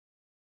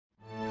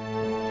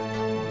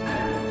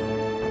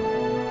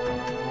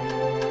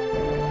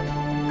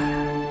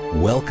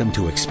Welcome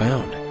to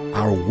Expound,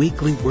 our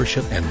weekly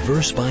worship and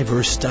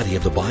verse-by-verse study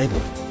of the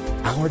Bible.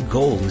 Our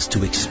goal is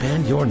to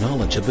expand your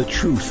knowledge of the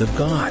truth of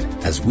God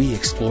as we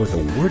explore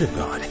the Word of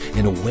God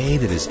in a way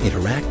that is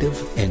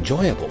interactive,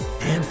 enjoyable,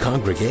 and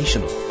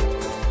congregational.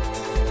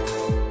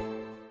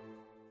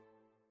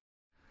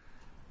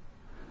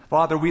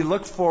 Father, we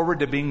look forward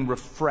to being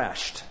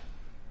refreshed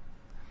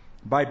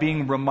by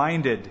being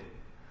reminded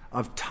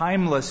of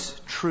timeless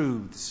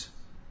truths.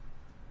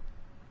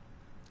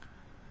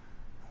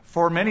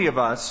 For many of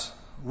us,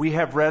 we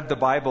have read the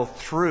Bible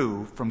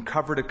through from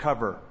cover to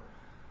cover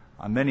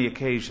on many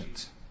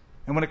occasions.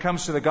 And when it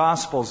comes to the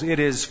Gospels, it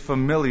is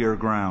familiar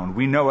ground.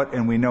 We know it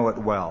and we know it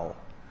well.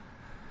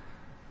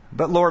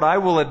 But Lord, I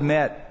will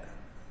admit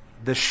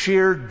the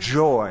sheer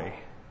joy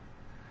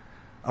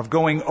of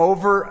going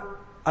over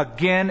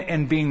again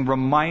and being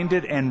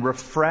reminded and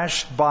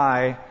refreshed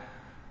by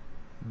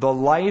the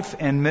life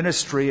and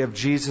ministry of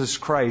Jesus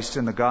Christ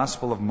in the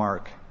Gospel of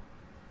Mark.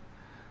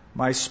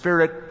 My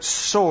spirit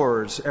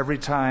soars every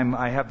time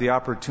I have the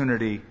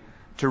opportunity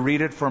to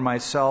read it for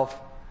myself.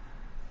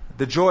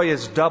 The joy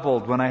is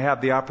doubled when I have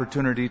the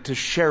opportunity to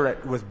share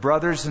it with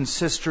brothers and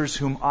sisters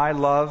whom I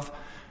love,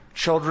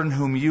 children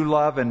whom you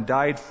love and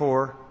died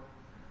for.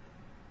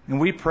 And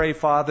we pray,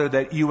 Father,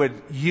 that you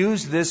would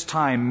use this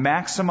time,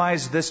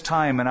 maximize this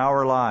time in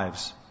our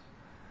lives,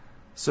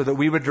 so that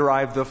we would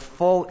derive the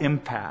full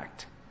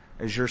impact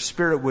as your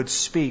Spirit would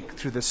speak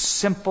through the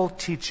simple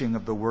teaching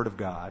of the Word of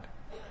God.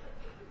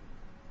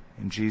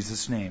 In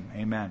Jesus' name,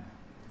 amen.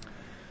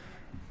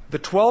 The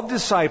 12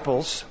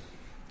 disciples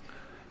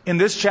in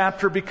this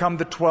chapter become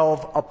the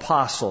 12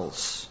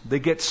 apostles. They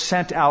get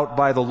sent out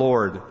by the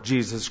Lord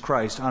Jesus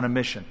Christ on a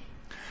mission.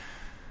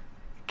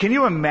 Can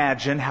you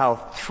imagine how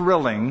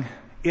thrilling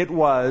it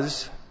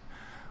was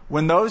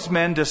when those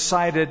men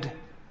decided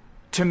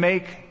to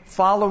make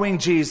following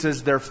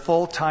Jesus their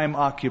full-time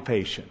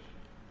occupation?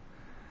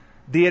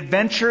 The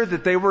adventure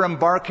that they were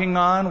embarking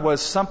on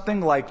was something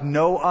like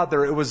no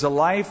other. It was a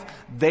life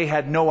they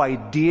had no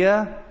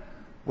idea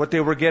what they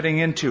were getting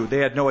into. They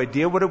had no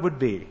idea what it would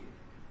be.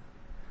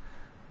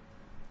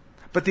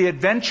 But the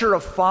adventure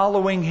of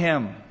following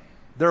Him,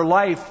 their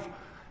life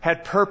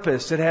had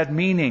purpose, it had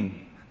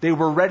meaning. They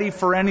were ready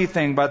for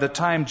anything by the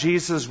time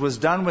Jesus was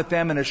done with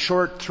them in a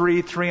short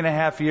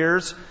 3.5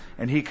 years,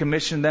 and He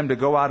commissioned them to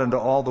go out into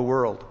all the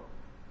world.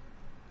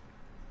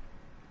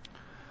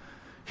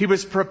 He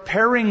was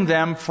preparing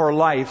them for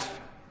life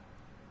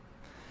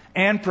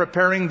and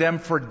preparing them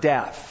for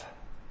death.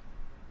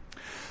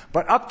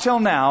 But up till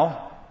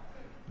now,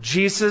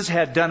 Jesus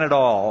had done it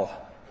all.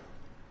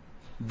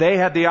 They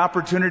had the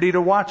opportunity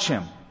to watch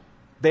Him.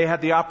 They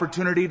had the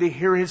opportunity to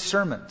hear His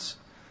sermons.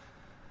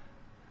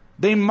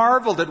 They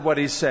marveled at what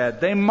He said.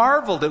 They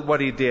marveled at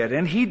what He did.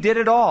 And He did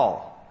it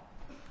all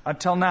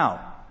until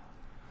now.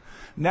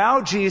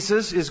 Now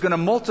Jesus is going to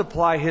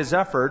multiply His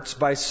efforts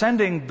by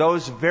sending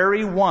those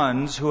very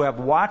ones who have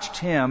watched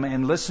Him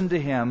and listened to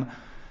Him.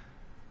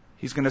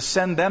 He's going to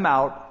send them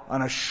out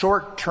on a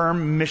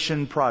short-term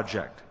mission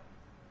project.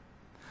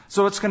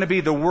 So it's going to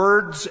be the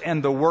words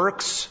and the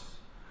works,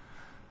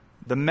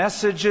 the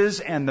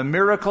messages and the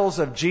miracles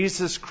of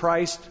Jesus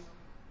Christ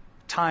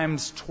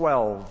times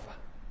 12.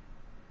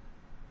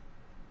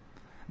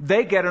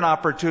 They get an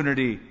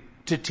opportunity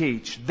to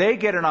teach. They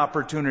get an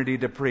opportunity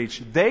to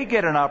preach. They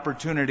get an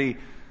opportunity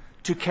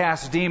to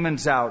cast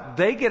demons out.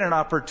 They get an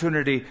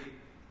opportunity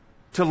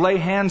to lay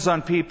hands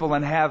on people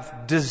and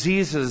have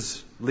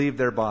diseases leave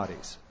their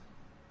bodies.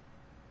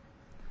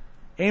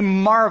 A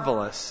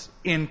marvelous,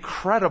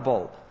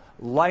 incredible,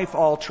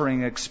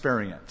 life-altering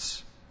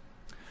experience.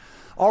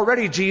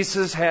 Already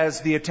Jesus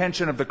has the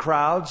attention of the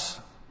crowds.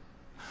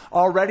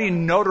 Already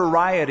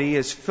notoriety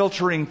is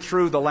filtering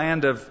through the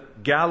land of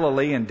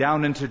Galilee and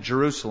down into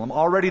Jerusalem.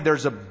 Already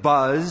there's a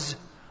buzz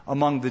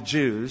among the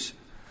Jews.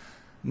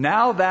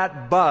 Now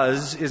that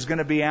buzz is going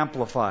to be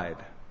amplified.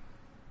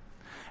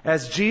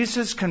 As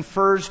Jesus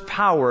confers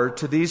power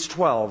to these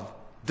 12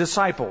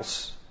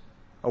 disciples,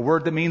 a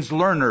word that means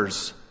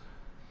learners,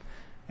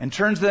 and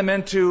turns them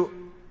into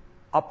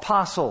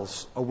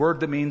apostles, a word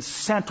that means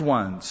sent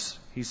ones.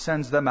 He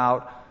sends them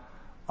out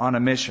on a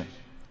mission.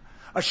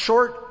 A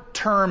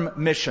short-term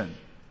mission.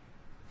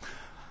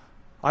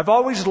 I've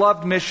always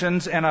loved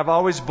missions, and I've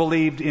always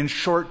believed in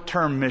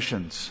short-term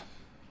missions.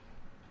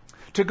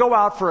 To go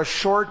out for a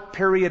short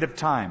period of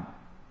time,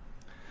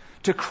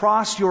 to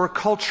cross your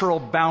cultural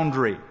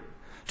boundary,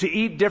 to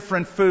eat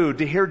different food,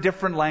 to hear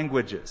different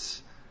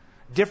languages,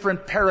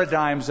 different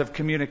paradigms of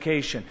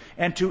communication,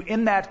 and to,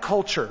 in that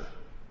culture,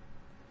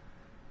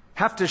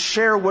 have to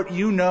share what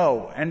you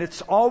know. And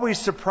it's always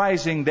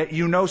surprising that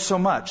you know so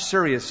much,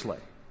 seriously.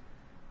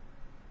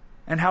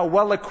 And how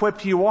well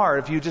equipped you are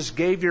if you just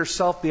gave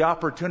yourself the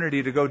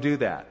opportunity to go do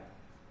that.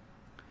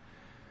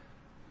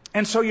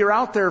 And so you're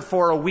out there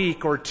for a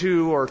week or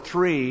 2 or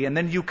 3, and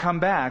then you come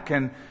back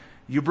and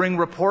you bring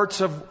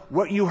reports of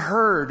what you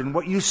heard and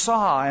what you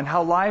saw and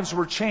how lives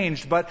were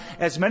changed. But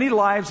as many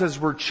lives as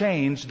were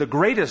changed, the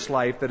greatest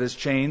life that has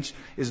changed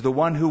is the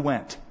one who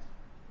went.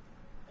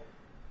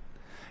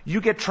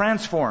 You get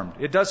transformed.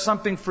 It does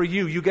something for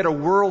you. You get a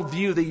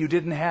worldview that you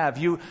didn't have.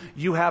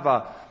 You have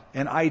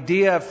an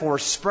idea for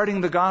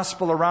spreading the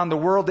gospel around the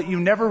world that you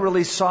never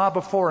really saw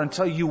before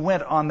until you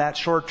went on that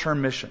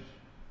short-term mission.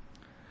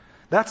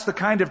 That's the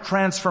kind of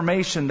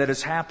transformation that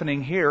is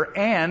happening here,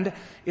 and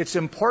it's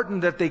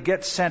important that they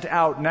get sent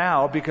out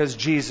now because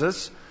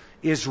Jesus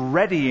is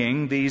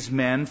readying these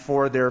men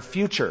for their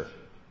future.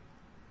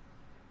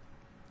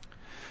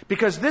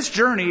 Because this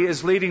journey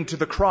is leading to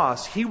the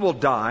cross. He will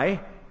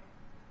die,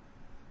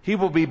 he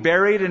will be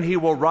buried, and he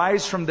will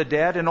rise from the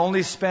dead and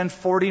only spend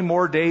 40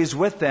 more days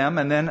with them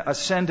and then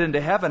ascend into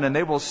heaven, and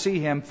they will see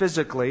him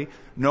physically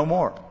no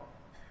more.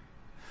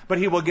 But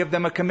he will give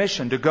them a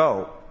commission to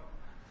go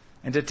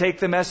and to take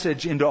the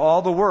message into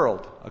all the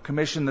world, a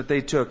commission that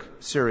they took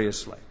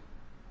seriously.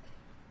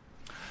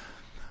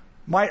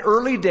 My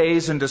early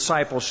days in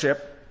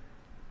discipleship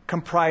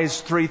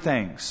comprised three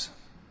things: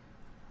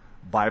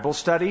 Bible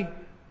study,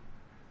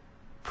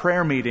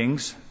 prayer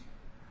meetings,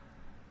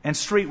 and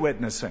street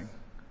witnessing.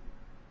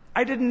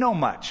 I didn't know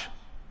much,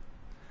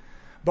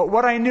 but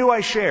what I knew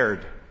I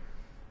shared.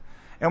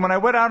 And when I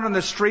went out on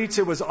the streets,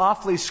 it was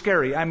awfully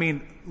scary. I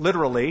mean,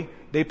 literally,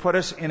 they put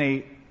us in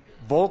a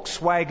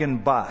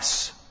Volkswagen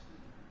bus.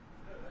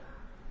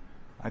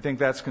 I think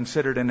that's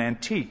considered an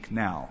antique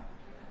now.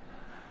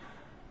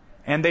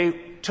 And they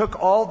took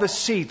all the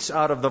seats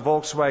out of the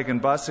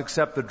Volkswagen bus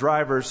except the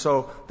driver,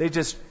 so they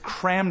just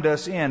crammed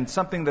us in,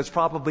 something that's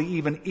probably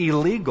even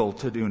illegal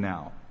to do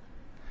now.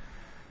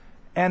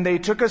 And they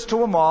took us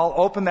to a mall,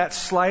 opened that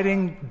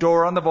sliding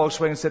door on the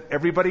Volkswagen and said,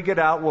 everybody get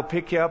out, we'll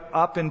pick you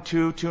up in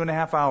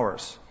 2.5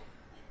 hours.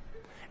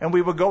 And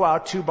we would go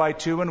out 2 by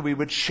 2 and we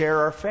would share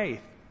our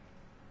faith.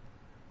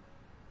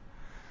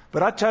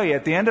 But I tell you,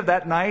 at the end of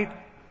that night,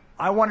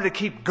 I wanted to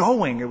keep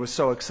going. It was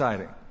so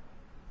exciting.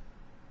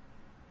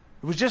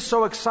 It was just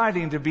so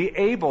exciting to be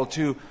able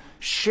to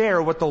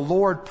share what the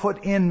Lord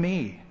put in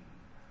me.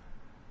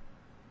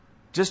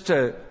 Just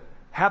to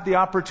have the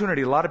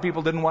opportunity. A lot of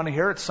people didn't want to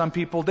hear it. Some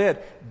people did.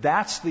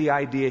 That's the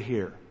idea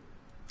here.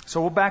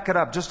 So we'll back it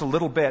up just a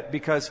little bit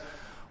because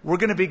we're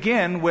going to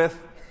begin with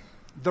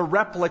the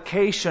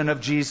replication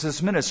of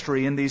Jesus'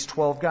 ministry in these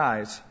 12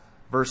 guys.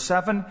 Verse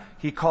 7,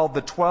 he called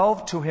the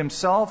 12 to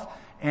himself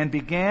and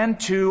began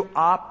to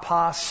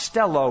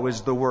apostello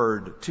is the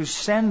word, to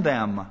send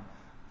them.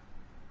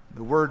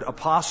 The word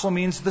apostle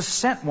means the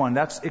sent one.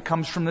 It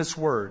comes from this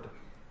word.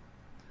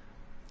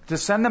 To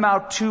send them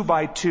out 2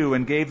 by 2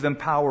 and gave them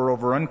power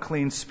over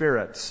unclean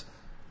spirits.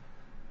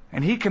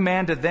 And he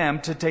commanded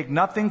them to take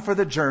nothing for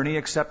the journey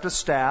except a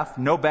staff,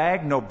 no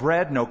bag, no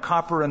bread, no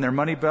copper in their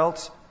money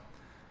belts,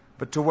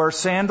 but to wear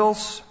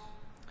sandals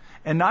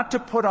and not to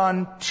put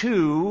on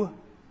 2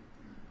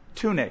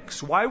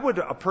 tunics. Why would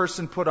a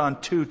person put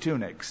on 2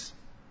 tunics?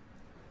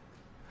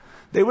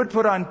 They would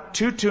put on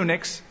 2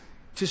 tunics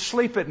to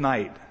sleep at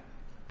night.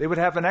 They would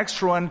have an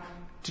extra one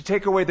to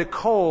take away the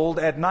cold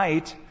at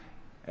night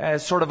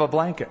as sort of a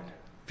blanket.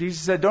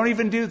 Jesus said, don't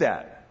even do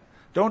that.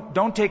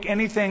 Don't take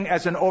anything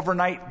as an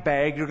overnight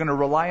bag. You're going to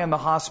rely on the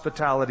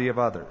hospitality of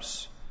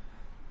others.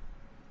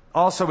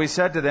 Also, he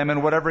said to them,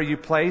 in whatever you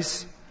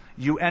place,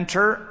 you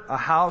enter a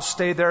house,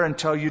 stay there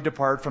until you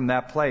depart from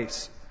that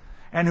place.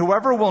 And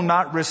whoever will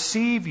not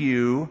receive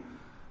you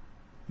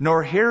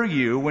nor hear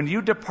you, when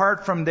you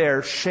depart from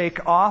there,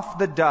 shake off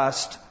the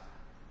dust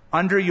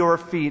under your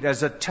feet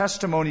as a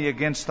testimony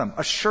against them.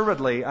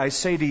 Assuredly, I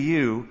say to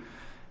you,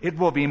 it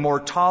will be more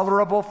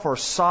tolerable for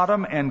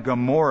Sodom and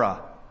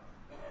Gomorrah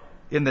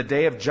in the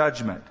day of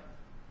judgment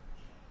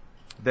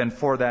than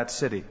for that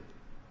city.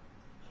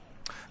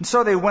 And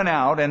so they went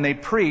out and they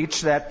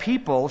preached that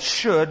people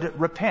should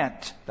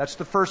repent. That's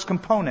the first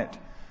component.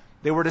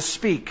 They were to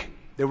speak.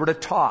 They were to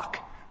talk.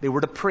 They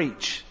were to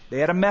preach. They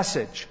had a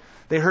message.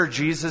 They heard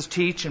Jesus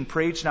teach and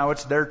preach. Now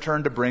it's their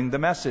turn to bring the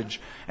message.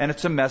 And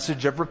it's a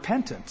message of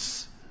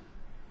repentance.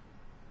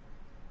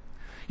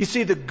 You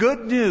see, the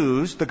good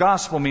news, the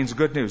gospel means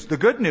good news. The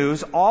good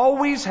news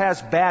always has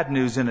bad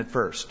news in it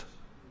first.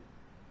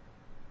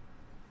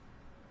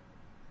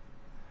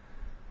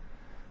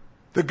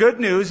 The good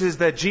news is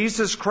that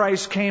Jesus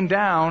Christ came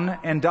down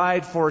and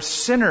died for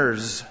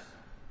sinners.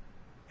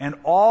 And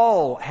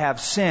all have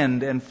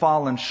sinned and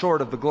fallen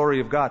short of the glory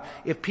of God.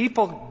 If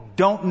people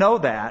don't know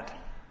that,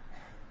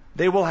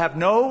 they will have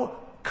no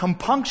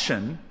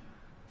compunction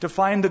to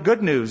find the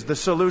good news, the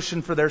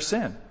solution for their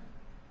sin.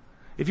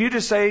 If you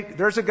just say,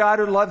 there's a God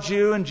who loves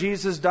you and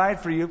Jesus died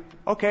for you,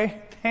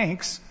 okay,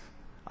 thanks.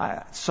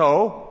 But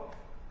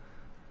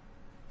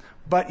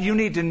you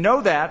need to know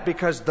that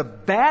because the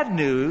bad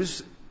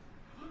news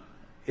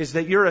is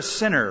that you're a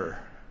sinner.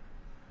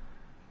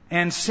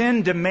 And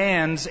sin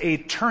demands a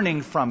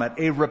turning from it,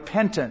 a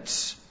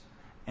repentance.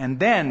 And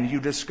then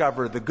you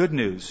discover the good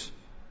news,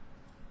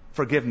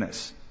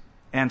 forgiveness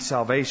and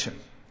salvation.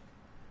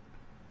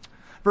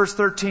 Verse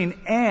 13,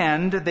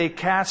 and they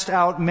cast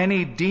out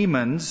many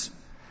demons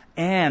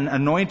and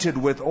anointed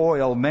with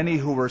oil many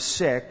who were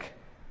sick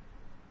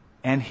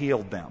and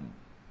healed them.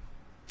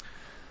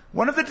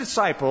 One of the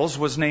disciples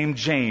was named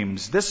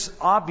James. This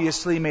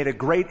obviously made a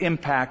great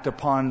impact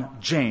upon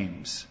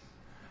James,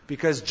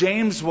 because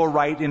James will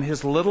write in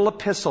his little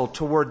epistle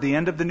toward the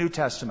end of the New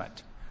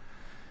Testament,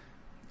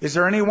 "Is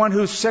there anyone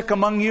who's sick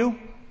among you?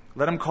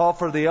 Let him call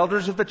for the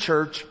elders of the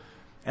church,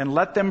 and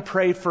let them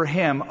pray for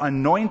him,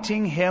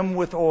 anointing him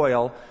with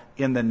oil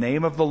in the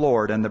name of the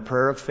Lord, and the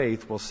prayer of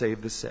faith will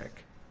save the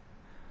sick."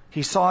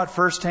 He saw it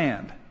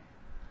firsthand.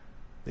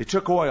 They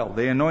took oil,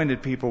 they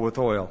anointed people with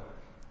oil,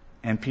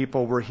 and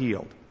people were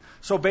healed.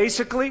 So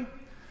basically,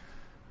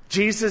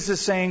 Jesus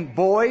is saying,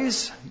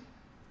 boys,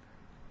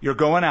 you're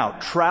going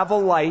out.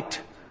 Travel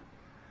light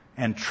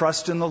and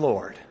trust in the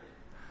Lord.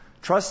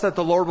 Trust that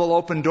the Lord will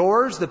open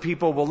doors, the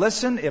people will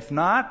listen. If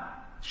not,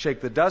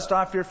 shake the dust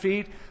off your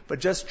feet. But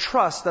just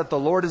trust that the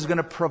Lord is going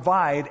to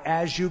provide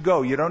as you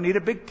go. You don't need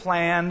a big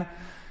plan.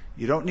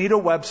 You don't need a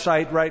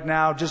website right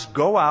now. Just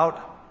go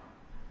out,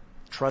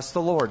 trust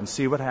the Lord, and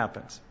see what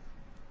happens.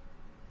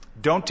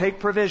 Don't take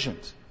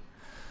provisions.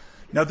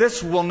 Now,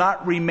 this will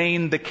not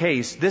remain the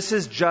case. This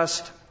is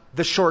just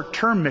the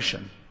short-term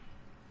mission.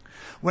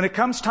 When it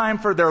comes time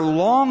for their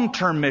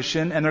long-term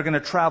mission, and they're going to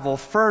travel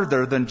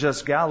further than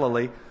just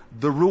Galilee,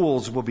 the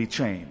rules will be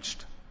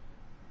changed.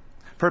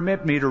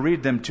 Permit me to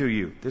read them to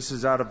you. This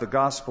is out of the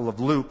Gospel of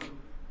Luke.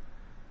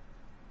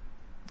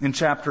 In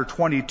chapter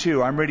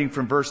 22, I'm reading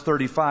from verse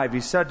 35.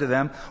 He said to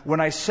them, "When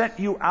I sent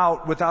you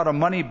out without a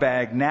money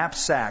bag,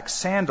 knapsack,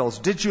 sandals,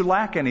 did you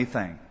lack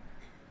anything?"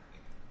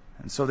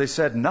 And so they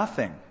said,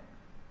 "Nothing."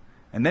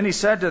 And then he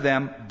said to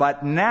them,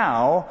 "But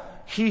now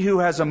he who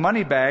has a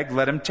money bag,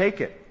 let him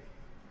take it.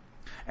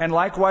 And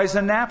likewise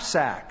a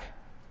knapsack.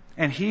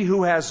 And he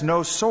who has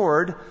no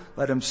sword,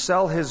 let him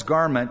sell his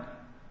garment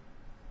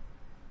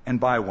and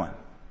buy one."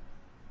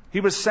 He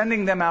was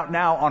sending them out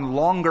now on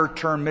longer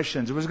term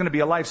missions. It was going to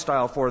be a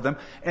lifestyle for them,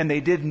 and they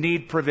did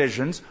need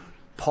provisions.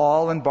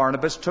 Paul and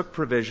Barnabas took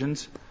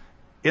provisions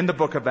in the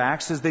book of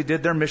Acts as they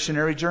did their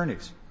missionary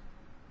journeys.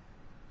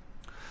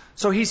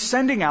 So he's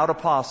sending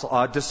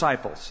out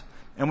disciples.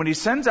 And when he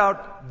sends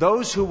out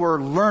those who were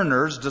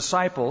learners,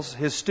 disciples,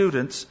 his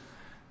students,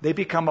 they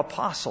become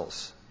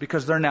apostles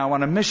because they're now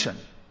on a mission.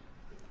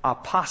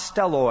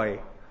 Apostelloi,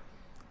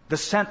 the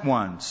sent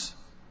ones.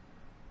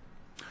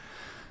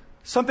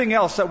 Something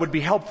else that would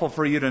be helpful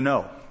for you to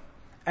know.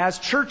 As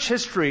church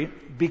history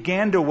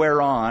began to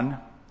wear on,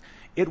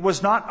 it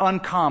was not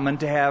uncommon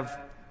to have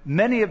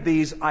many of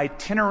these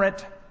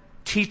itinerant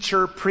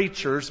teacher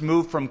preachers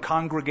move from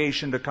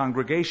congregation to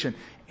congregation,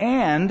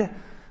 and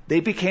they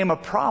became a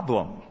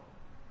problem.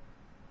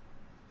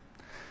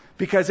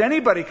 Because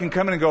anybody can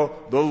come in and go,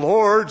 "The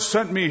Lord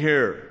sent me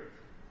here.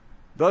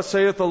 Thus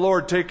saith the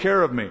Lord, take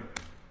care of me."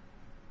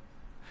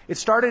 It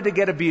started to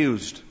get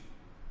abused,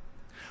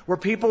 where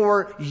people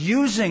were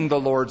using the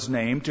Lord's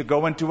name to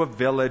go into a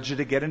village,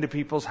 to get into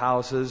people's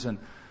houses.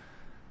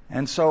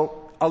 And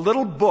so a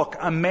little book,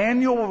 a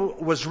manual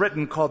was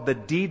written called the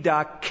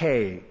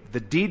Didache.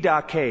 The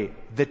Didache,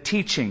 the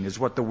teaching is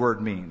what the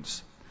word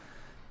means.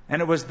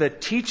 And it was the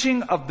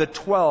teaching of the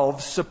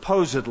 12,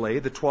 supposedly,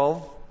 the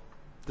 12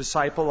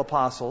 disciple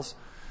apostles,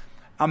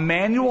 a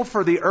manual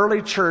for the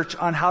early church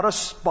on how to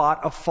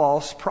spot a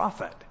false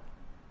prophet.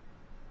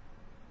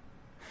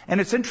 And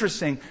it's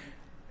interesting,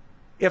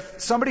 if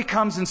somebody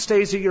comes and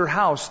stays at your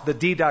house, the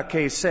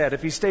Didache said,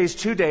 if he stays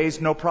 2 days,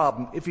 no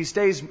problem. If he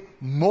stays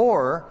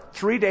more,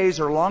 3 days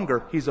or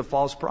longer, he's a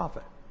false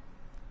prophet.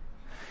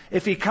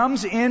 If he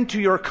comes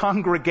into your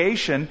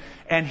congregation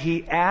and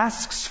he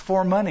asks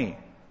for money,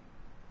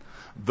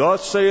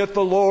 "Thus saith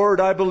the Lord,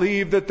 I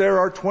believe that there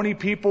are 20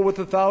 people with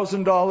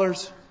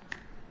 $1,000.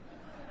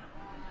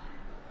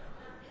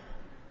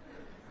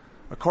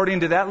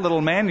 According to that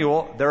little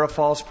manual, they're a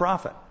false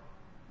prophet.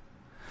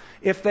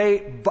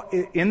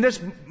 In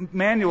this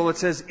manual it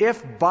says,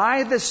 if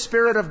by the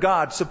Spirit of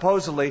God,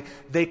 supposedly,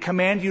 they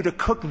command you to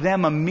cook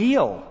them a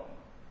meal,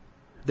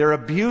 they're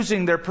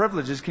abusing their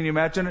privileges. Can you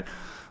imagine it?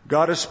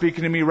 "God is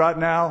speaking to me right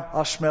now.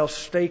 I smell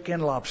steak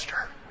and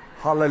lobster."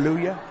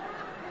 Hallelujah.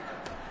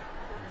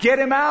 Get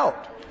him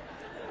out.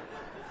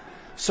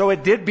 So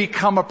it did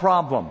become a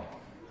problem.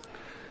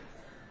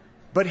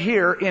 But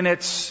here, in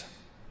its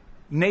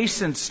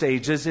nascent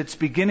stages, its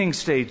beginning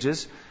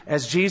stages,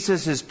 as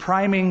Jesus is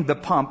priming the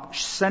pump,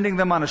 sending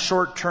them on a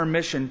short-term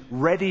mission,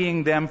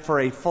 readying them for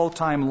a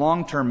full-time,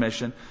 long-term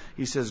mission,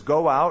 he says,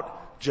 go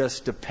out,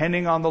 just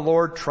depending on the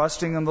Lord,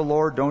 trusting in the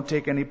Lord, don't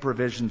take any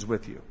provisions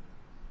with you.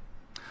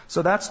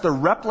 So that's the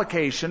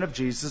replication of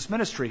Jesus'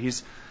 ministry.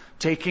 He's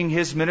taking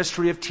his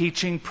ministry of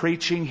teaching,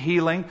 preaching,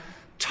 healing,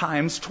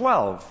 times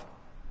 12.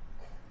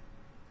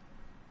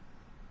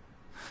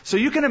 So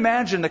you can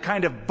imagine the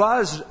kind of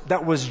buzz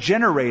that was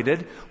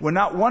generated when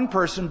not one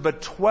person,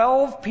 but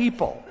 12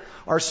 people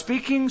are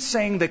speaking,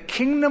 saying the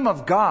kingdom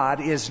of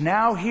God is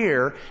now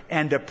here,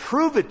 and to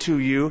prove it to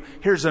you,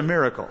 here's a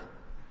miracle.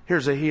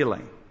 Here's a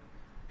healing.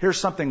 Here's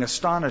something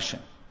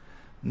astonishing.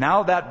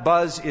 Now that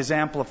buzz is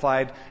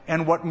amplified,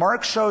 and what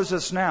Mark shows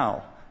us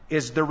now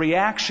is the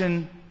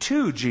reaction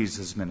to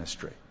Jesus'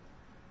 ministry,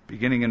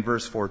 beginning in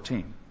verse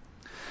 14.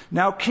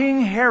 Now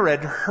King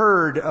Herod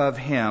heard of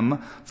him,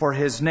 for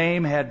his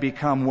name had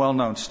become well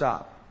known.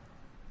 Stop.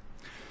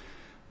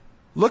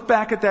 Look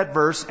back at that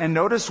verse and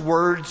notice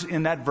words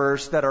in that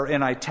verse that are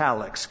in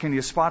italics. Can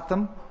you spot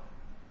them?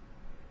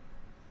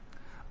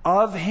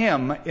 Of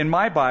him in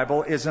my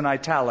Bible is in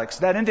italics.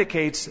 That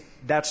indicates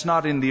that's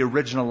not in the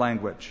original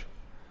language.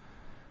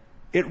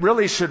 It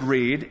really should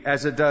read,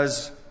 as it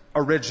does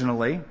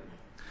originally,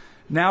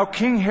 now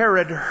King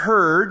Herod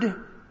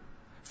heard,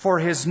 for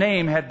his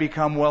name had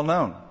become well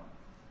known.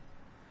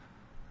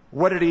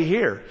 What did he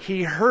hear?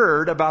 He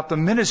heard about the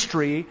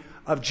ministry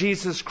of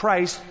Jesus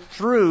Christ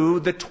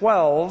through the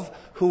 12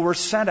 who were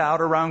sent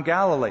out around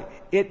Galilee.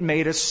 It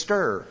made a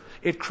stir.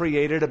 It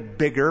created a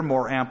bigger,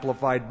 more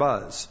amplified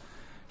buzz.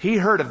 He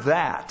heard of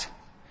that.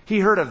 He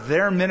heard of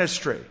their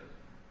ministry.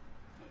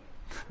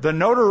 The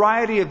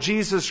notoriety of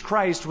Jesus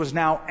Christ was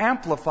now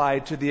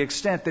amplified to the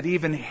extent that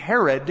even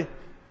Herod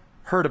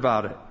heard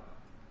about it.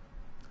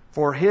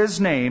 For his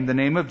name, the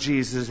name of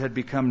Jesus, had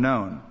become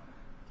known.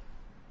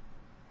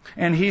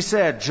 And he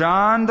said,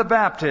 John the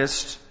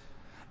Baptist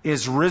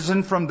is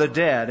risen from the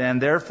dead,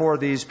 and therefore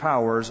these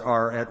powers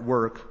are at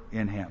work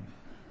in him.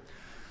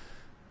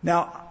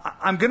 Now,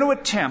 I'm going to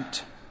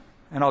attempt,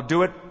 and I'll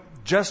do it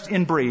just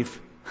in brief,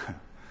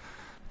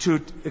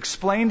 to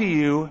explain to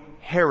you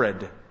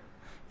Herod.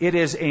 It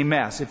is a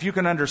mess. If you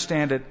can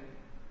understand it,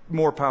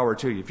 more power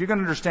to you. If you can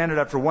understand it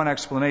after one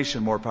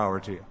explanation, more power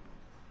to you.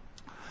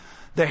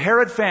 The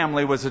Herod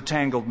family was a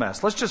tangled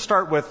mess. Let's just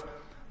start with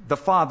the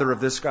father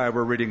of this guy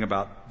we're reading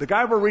about. The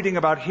guy we're reading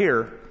about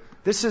here,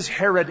 this is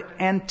Herod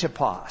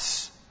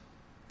Antipas.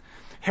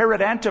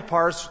 Herod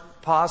Antipas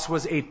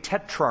was a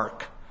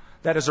tetrarch,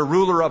 that is a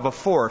ruler of a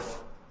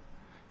fourth.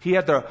 He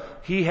had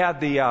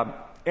the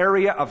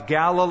area of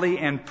Galilee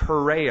and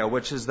Perea,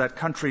 which is that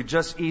country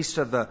just east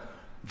of the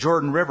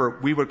Jordan River.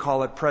 We would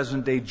call it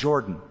present-day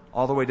Jordan,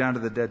 all the way down to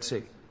the Dead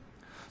Sea.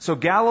 So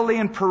Galilee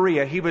and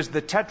Perea, he was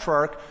the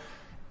tetrarch,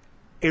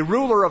 a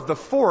ruler of the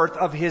fourth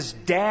of his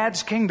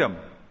dad's kingdom,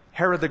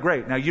 Herod the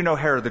Great. Now, you know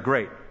Herod the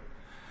Great.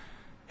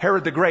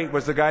 Herod the Great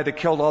was the guy that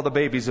killed all the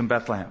babies in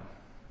Bethlehem.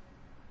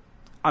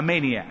 A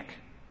maniac.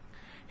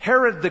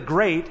 Herod the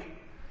Great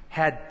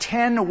had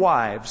 10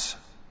 wives.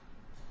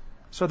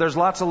 So there's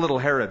lots of little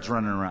Herods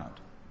running around.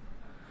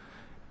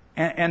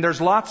 And there's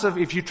lots of,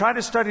 if you try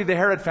to study the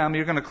Herod family,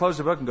 you're going to close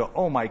the book and go,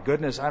 oh my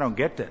goodness, I don't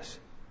get this.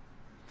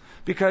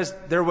 Because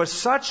there was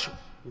such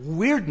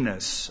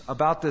weirdness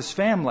about this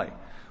family.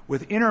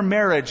 With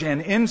intermarriage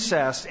and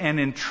incest and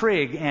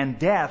intrigue and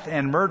death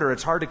and murder,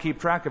 it's hard to keep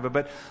track of it.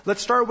 But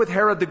let's start with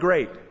Herod the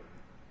Great.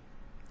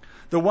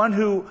 The one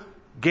who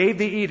gave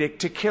the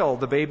edict to kill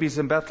the babies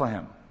in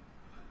Bethlehem.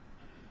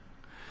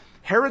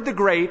 Herod the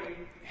Great,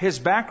 his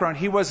background,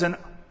 he was an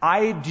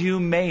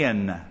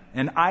Idumean.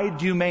 An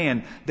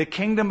Idumean, the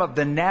kingdom of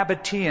the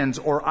Nabateans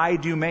or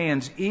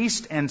Idumeans,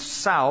 east and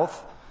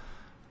south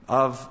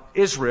of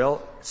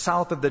Israel,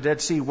 south of the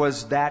Dead Sea,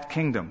 was that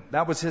kingdom.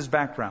 That was his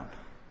background.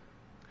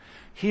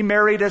 He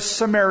married a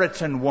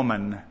Samaritan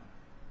woman.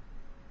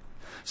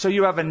 So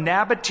you have a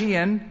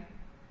Nabatean,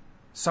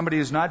 somebody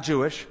who's not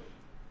Jewish,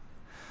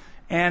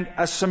 and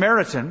a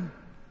Samaritan,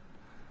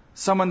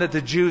 someone that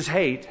the Jews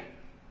hate,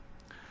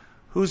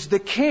 who's the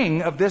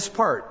king of this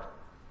part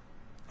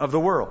of the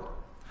world.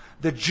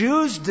 The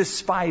Jews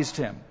despised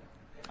him.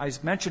 I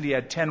mentioned he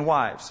had 10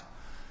 wives.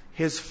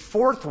 His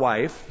fourth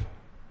wife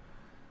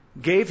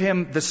gave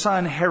him the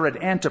son Herod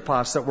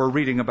Antipas that we're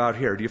reading about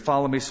here. Do you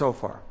follow me so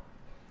far?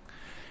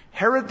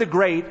 Herod the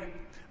Great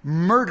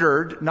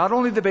murdered not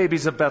only the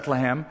babies of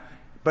Bethlehem,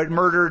 but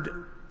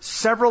murdered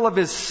several of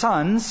his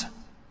sons,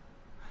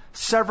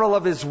 several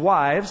of his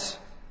wives,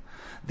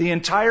 the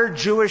entire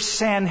Jewish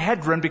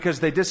Sanhedrin because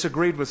they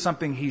disagreed with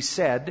something he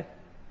said.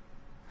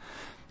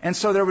 And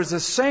so there was a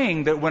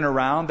saying that went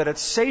around that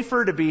it's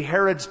safer to be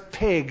Herod's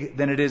pig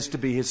than it is to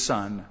be his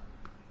son.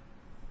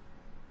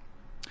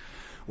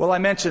 Well, I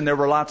mentioned there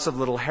were lots of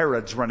little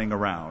Herods running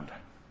around.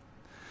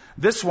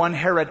 This one,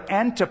 Herod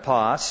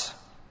Antipas,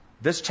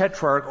 this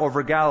tetrarch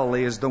over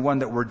Galilee, is the one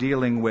that we're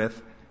dealing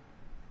with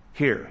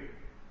here.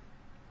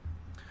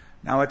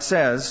 Now it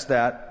says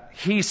that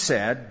he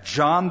said,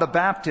 John the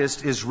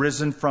Baptist is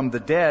risen from the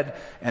dead,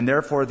 and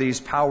therefore these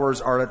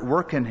powers are at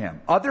work in him.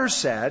 Others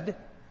said,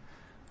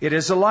 it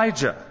is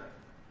Elijah.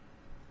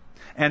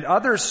 And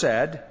others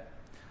said,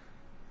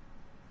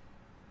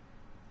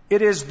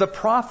 it is the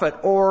prophet,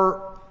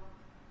 or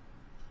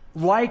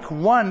like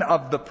one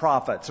of the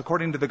prophets.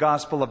 According to the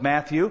Gospel of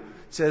Matthew, it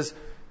says,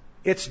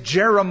 it's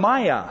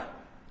Jeremiah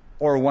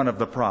or one of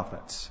the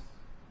prophets.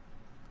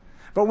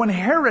 But when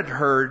Herod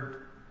heard,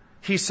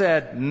 he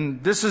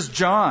said, this is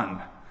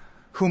John,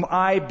 whom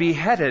I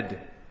beheaded.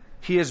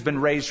 He has been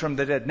raised from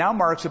the dead. Now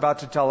Mark's about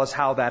to tell us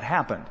how that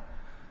happened.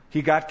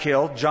 He got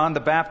killed. John the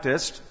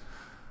Baptist,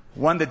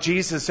 one that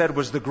Jesus said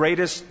was the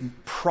greatest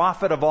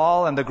prophet of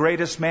all and the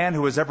greatest man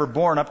who was ever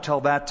born up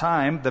till that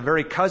time, the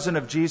very cousin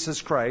of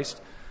Jesus Christ.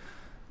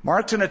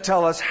 Mark's going to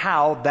tell us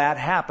how that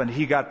happened.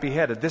 He got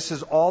beheaded. This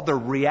is all the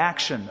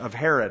reaction of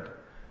Herod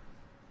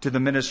to the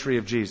ministry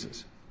of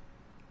Jesus.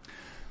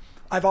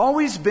 I've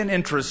always been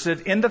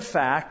interested in the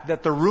fact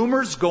that the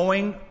rumors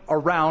going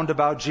around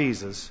about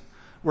Jesus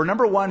were,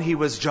 number one, he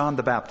was John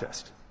the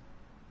Baptist.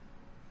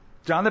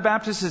 John the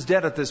Baptist is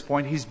dead at this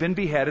point. He's been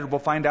beheaded. We'll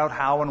find out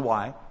how and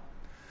why.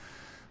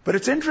 But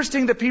it's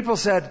interesting that people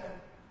said,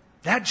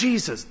 that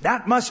Jesus,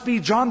 that must be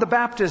John the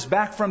Baptist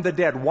back from the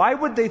dead. Why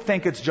would they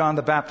think it's John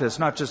the Baptist,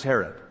 not just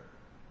Herod?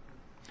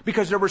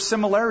 Because there were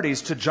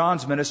similarities to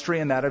John's ministry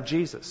and that of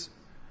Jesus.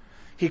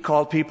 He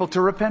called people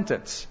to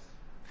repentance.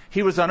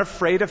 He was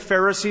unafraid of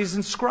Pharisees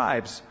and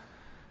scribes.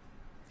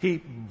 He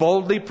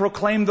boldly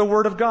proclaimed the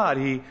Word of God.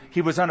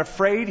 He was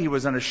unafraid. He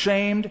was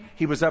unashamed.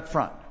 He was up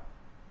front.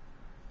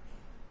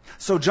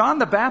 So John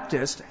the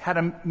Baptist had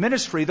a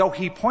ministry, though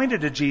he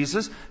pointed to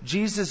Jesus,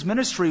 Jesus'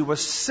 ministry was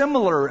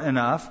similar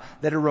enough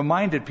that it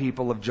reminded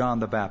people of John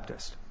the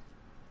Baptist.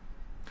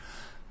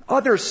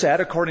 Others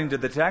said, according to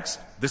the text,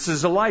 this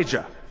is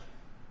Elijah.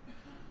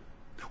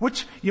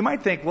 Which you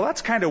might think, well,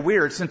 that's kind of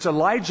weird since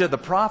Elijah the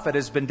prophet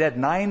has been dead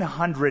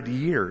 900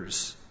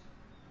 years.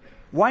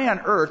 Why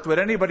on earth would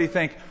anybody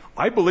think,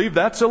 I believe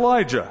that's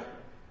Elijah?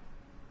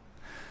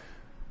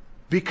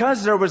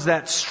 Because there was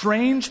that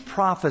strange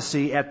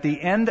prophecy at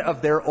the end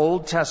of their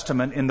Old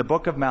Testament in the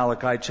book of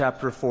Malachi,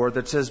 chapter 4,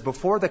 that says,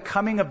 before the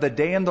coming of the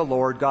day in the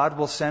Lord, God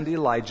will send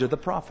Elijah the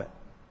prophet.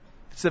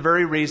 It's the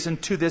very reason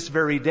to this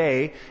very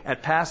day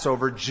at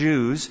Passover,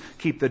 Jews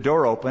keep the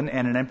door open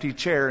and an empty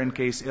chair in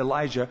case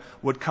Elijah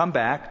would come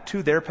back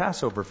to their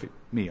Passover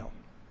meal.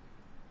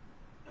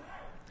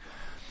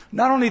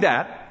 Not only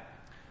that,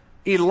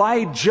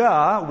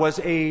 Elijah was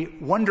a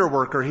wonder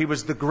worker. He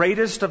was the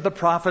greatest of the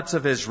prophets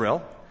of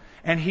Israel,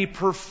 and he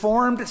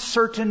performed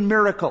certain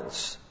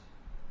miracles.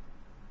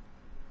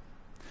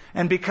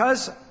 And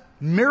because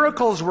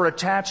miracles were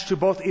attached to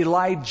both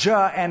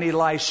Elijah and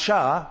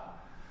Elisha,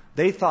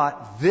 they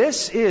thought,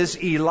 this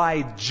is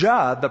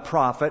Elijah, the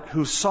prophet,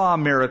 who saw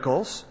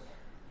miracles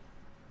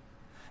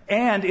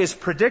and is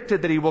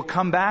predicted that he will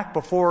come back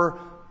before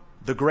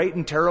the great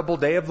and terrible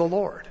day of the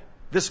Lord.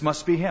 This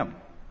must be him.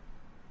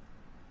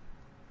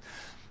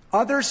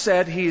 Others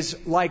said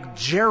he's like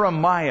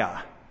Jeremiah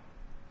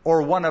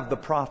or one of the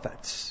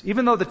prophets.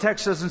 Even though the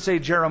text doesn't say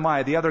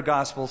Jeremiah, the other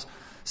Gospels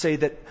say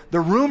that the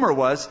rumor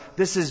was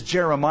this is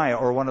Jeremiah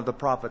or one of the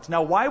prophets.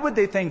 Now, why would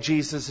they think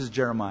Jesus is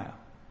Jeremiah?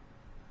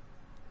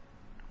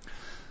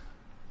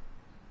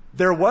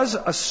 There was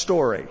a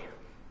story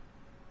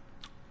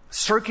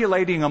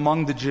circulating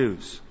among the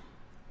Jews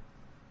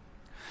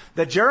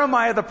that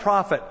Jeremiah the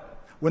prophet,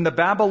 when the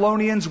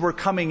Babylonians were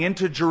coming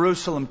into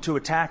Jerusalem to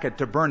attack it,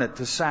 to burn it,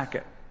 to sack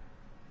it,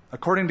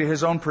 according to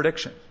his own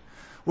prediction,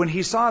 when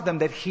he saw them,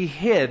 that he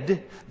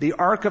hid the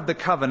Ark of the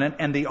Covenant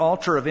and the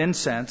altar of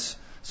incense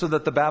so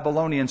that the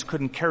Babylonians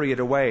couldn't carry it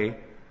away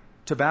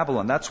to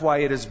Babylon. That's why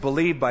it is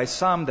believed by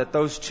some that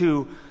those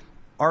two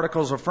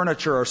articles of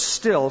furniture are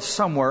still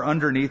somewhere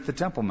underneath the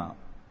Temple Mount.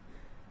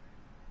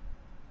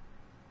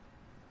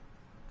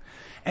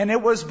 And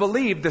it was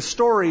believed, the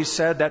story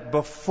said, that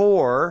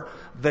before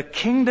the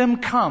kingdom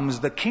comes,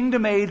 the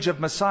kingdom age of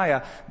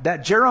Messiah,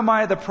 that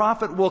Jeremiah the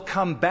prophet will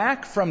come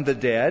back from the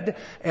dead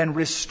and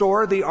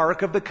restore the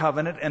Ark of the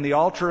Covenant and the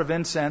altar of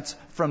incense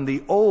from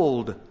the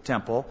old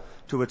temple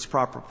to its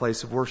proper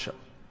place of worship.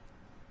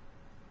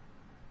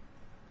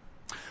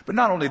 But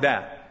not only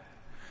that,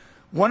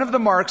 one of the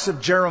marks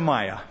of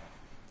Jeremiah,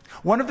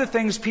 one of the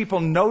things people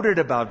noted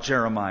about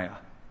Jeremiah,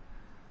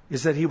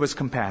 is that he was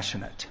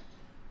compassionate.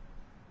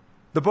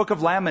 The book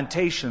of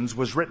Lamentations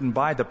was written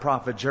by the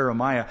prophet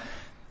Jeremiah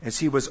as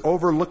he was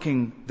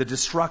overlooking the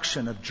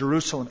destruction of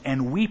Jerusalem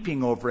and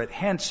weeping over it.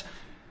 Hence,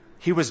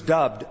 he was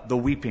dubbed the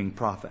weeping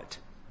prophet.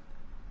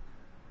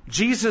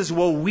 Jesus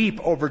will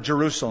weep over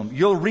Jerusalem.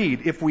 You'll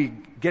read, if we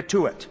get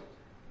to it,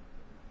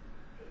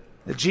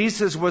 that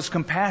Jesus was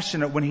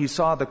compassionate when he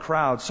saw the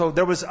crowd. So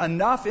there was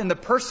enough in the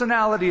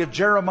personality of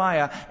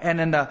Jeremiah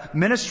and in the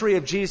ministry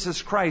of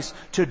Jesus Christ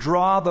to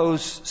draw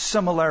those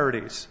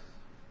similarities.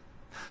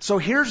 So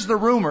here's the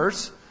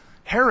rumors.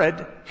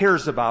 Herod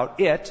hears about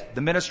it,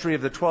 the ministry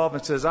of the 12,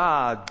 and says,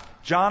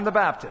 John the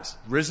Baptist,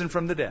 risen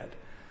from the dead.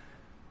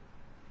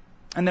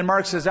 And then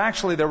Mark says,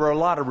 actually, there were a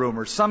lot of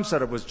rumors. Some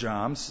said it was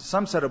John.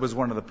 Some said it was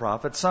one of the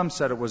prophets. Some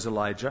said it was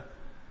Elijah.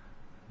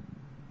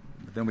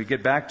 But then we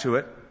get back to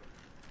it.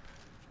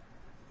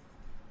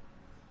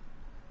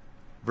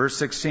 Verse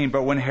 16,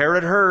 but when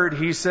Herod heard,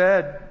 he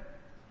said,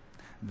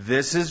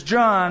 this is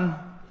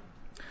John,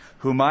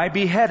 whom I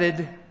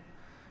beheaded.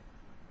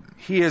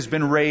 He has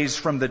been raised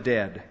from the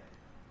dead.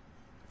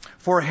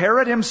 For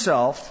Herod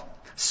himself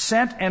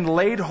sent and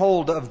laid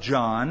hold of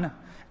John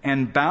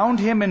and bound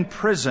him in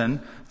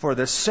prison for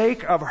the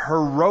sake of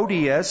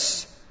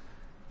Herodias,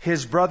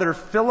 his brother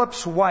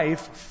Philip's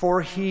wife,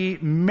 for he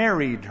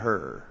married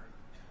her.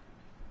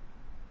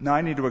 Now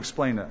I need to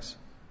explain this.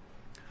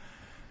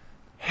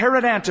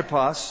 Herod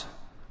Antipas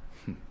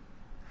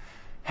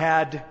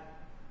had,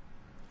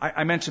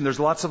 I mentioned there's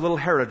lots of little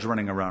Herods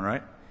running around,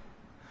 right?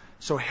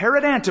 So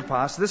Herod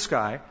Antipas, this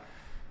guy,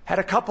 had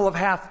a couple of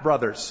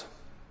half-brothers.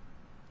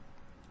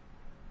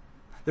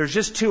 There's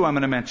just two I'm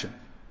going to mention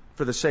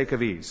for the sake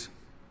of ease.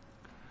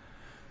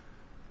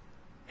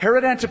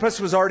 Herod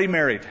Antipas was already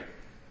married.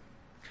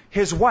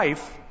 His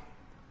wife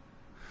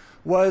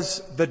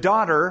was the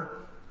daughter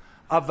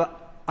of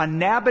a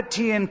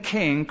Nabatean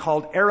king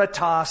called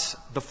Aretas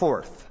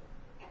IV.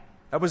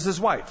 That was his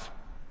wife.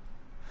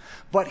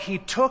 But he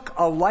took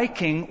a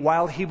liking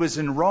while he was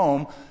in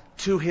Rome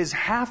to his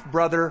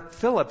half-brother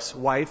Philip's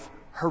wife,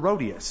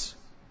 Herodias,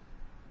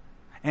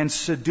 and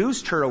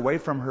seduced her away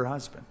from her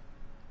husband.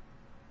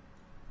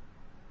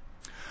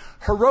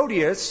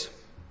 Herodias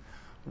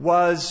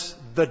was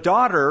the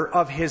daughter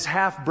of his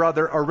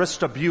half-brother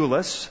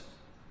Aristobulus,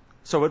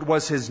 so it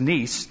was his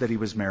niece that he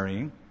was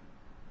marrying,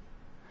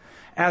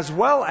 as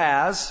well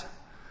as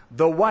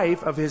the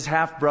wife of his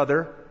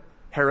half-brother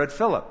Herod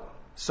Philip,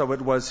 so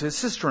it was his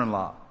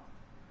sister-in-law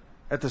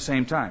at the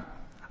same time.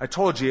 I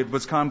told you it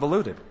was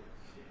convoluted.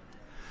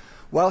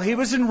 While he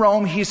was in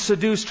Rome, he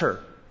seduced her.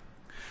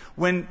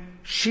 When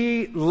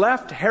she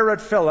left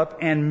Herod Philip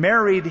and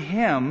married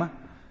him,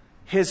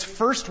 his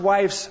first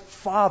wife's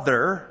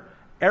father,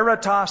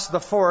 Aretas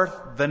IV,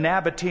 the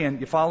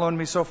Nabatean, you following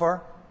me so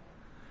far?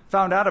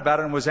 Found out about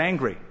it and was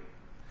angry.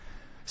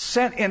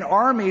 Sent an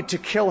army to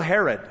kill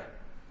Herod.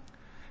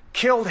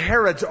 Killed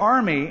Herod's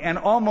army and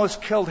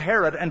almost killed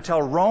Herod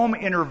until Rome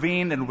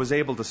intervened and was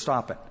able to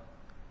stop it.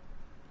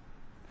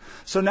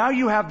 So now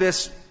you have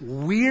this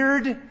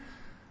weird,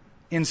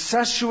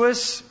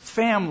 incestuous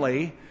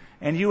family,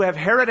 and you have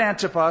Herod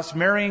Antipas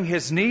marrying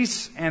his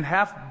niece and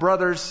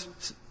half-brothers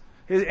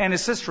and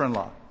his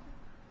sister-in-law,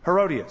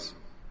 Herodias.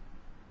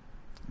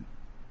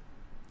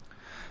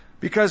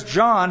 Because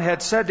John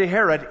had said to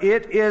Herod,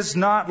 "It is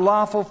not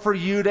lawful for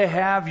you to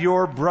have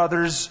your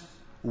brother's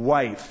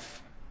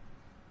wife."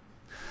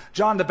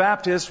 John the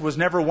Baptist was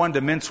never one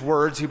to mince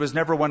words. He was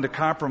never one to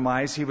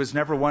compromise. He was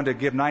never one to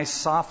give nice,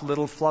 soft,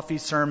 little, fluffy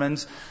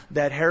sermons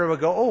that Herod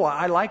would go, "Oh,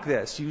 I like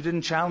this. You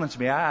didn't challenge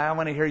me. I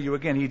want to hear you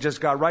again." He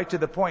just got right to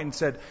the point and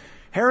said,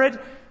 "Herod,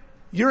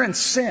 you're in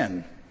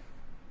sin.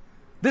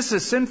 This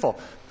is sinful."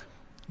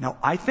 Now,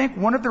 I think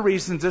one of the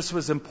reasons this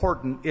was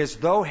important is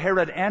though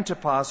Herod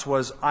Antipas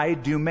was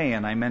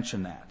Idumean, I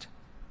mentioned that,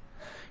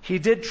 he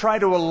did try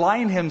to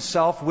align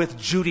himself with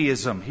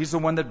Judaism. He's the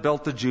one that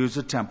built the Jews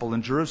a temple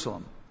in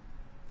Jerusalem.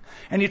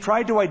 And he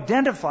tried to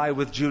identify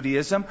with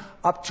Judaism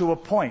up to a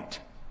point.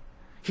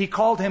 He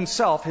called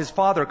himself, his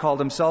father called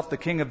himself the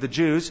King of the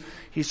Jews.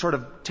 He's sort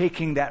of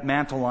taking that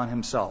mantle on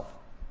himself.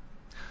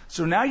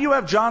 So now you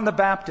have John the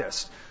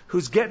Baptist,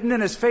 who's getting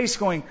in his face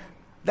going,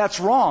 "That's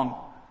wrong.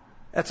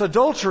 That's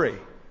adultery.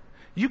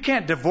 You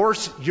can't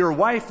divorce your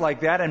wife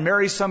like that and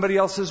marry somebody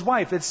else's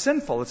wife. It's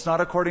sinful. It's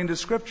not according to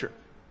Scripture."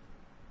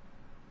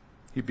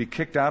 He'd be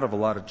kicked out of a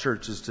lot of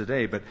churches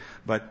today,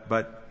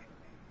 but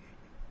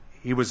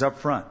he was up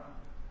front.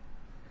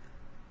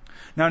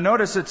 Now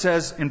notice it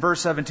says in verse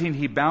 17,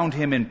 he bound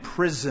him in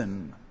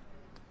prison.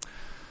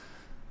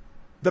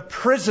 The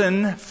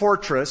prison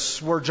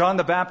fortress where John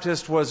the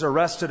Baptist was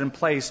arrested and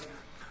placed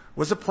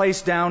was a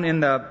place down in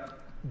the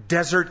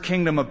desert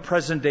kingdom of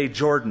present-day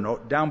Jordan,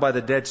 down by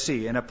the Dead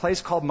Sea, in a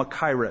place called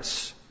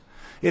Machaerus.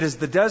 It is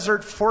the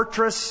desert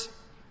fortress,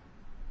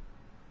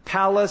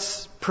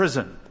 palace,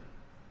 prison,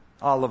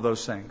 all of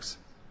those things.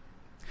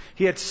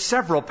 He had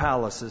several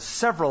palaces,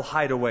 several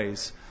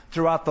hideaways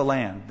throughout the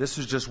land. This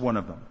is just one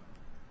of them.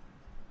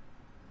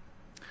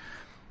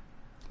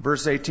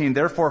 Verse 18,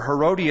 "Therefore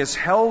Herodias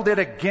held it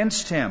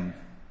against him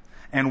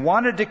and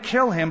wanted to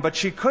kill him, but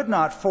she could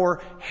not,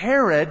 for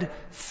Herod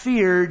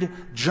feared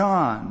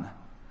John,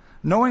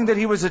 knowing that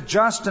he was a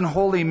just and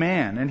holy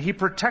man, and he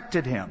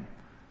protected him.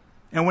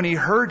 And when he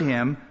heard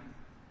him,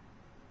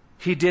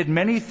 he did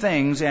many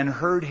things and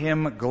heard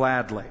him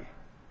gladly.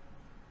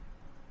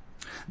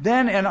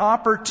 Then an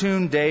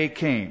opportune day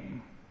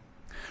came,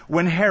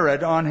 when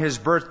Herod on his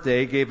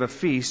birthday gave a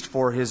feast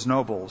for his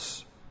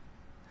nobles,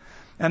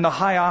 and the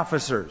high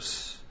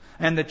officers,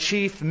 and the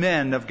chief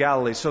men of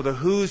Galilee." So the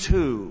who's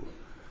who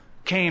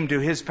came to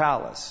his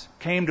palace,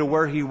 came to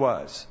where he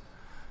was.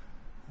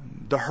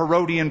 The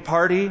Herodian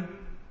party,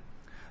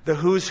 the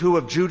who's who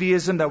of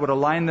Judaism that would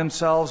align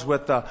themselves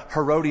with the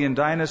Herodian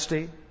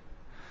dynasty,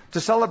 to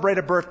celebrate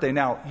a birthday.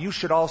 Now, you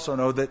should also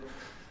know that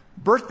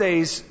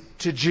birthdays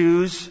to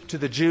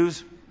the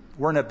Jews,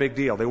 weren't a big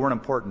deal. They weren't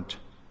important.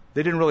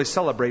 They didn't really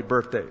celebrate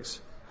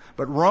birthdays.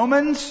 But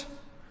Romans,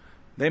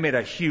 they made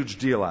a huge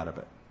deal out of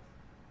it.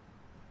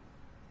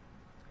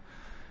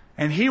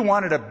 And he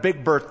wanted a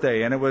big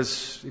birthday, and it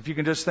was, if you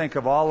can just think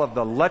of all of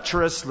the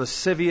lecherous,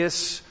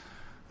 lascivious,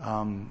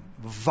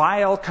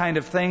 vile kind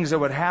of things that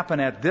would happen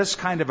at this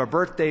kind of a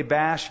birthday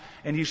bash.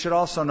 And you should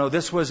also know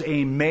this was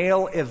a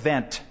male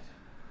event,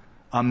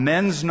 a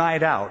men's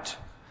night out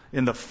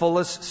in the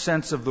fullest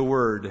sense of the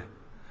word.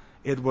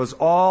 It was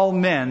all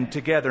men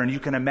together, and you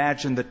can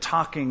imagine the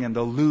talking and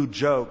the lewd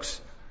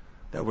jokes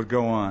that would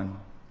go on.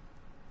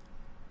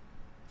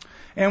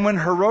 And when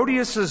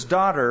Herodias'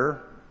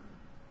 daughter,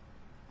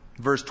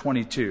 verse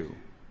 22,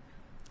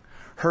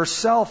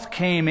 herself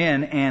came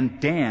in and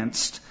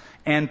danced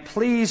and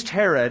pleased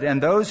Herod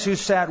and those who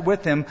sat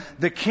with him,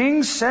 the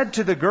king said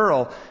to the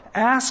girl,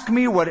 "Ask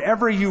me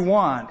whatever you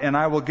want, and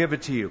I will give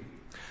it to you."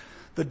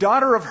 The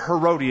daughter of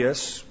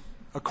Herodias,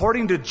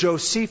 according to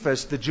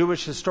Josephus, the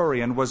Jewish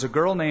historian, was a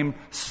girl named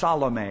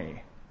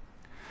Salome.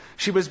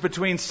 She was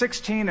between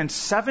 16 and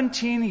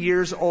 17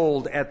 years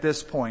old at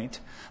this point,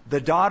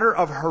 the daughter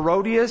of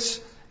Herodias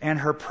and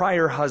her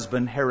prior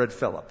husband, Herod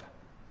Philip.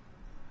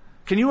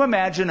 Can you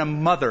imagine a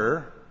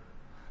mother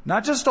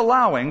not just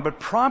allowing, but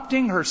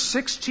prompting her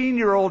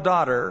 16-year-old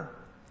daughter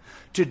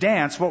to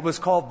dance what was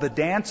called the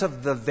Dance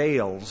of the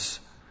Veils,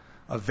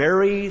 a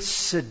very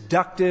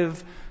seductive,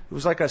 it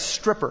was like a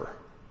stripper.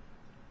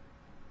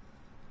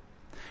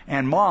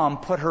 And mom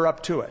put her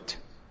up to it.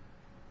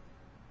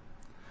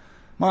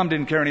 Mom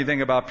didn't care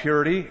anything about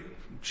purity.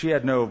 She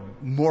had no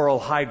moral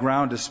high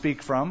ground to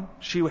speak from.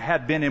 She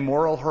had been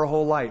immoral her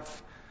whole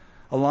life,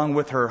 along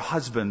with her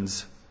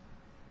husbands.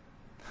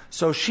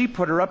 So she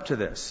put her up to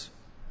this.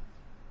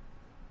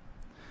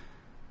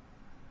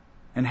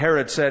 And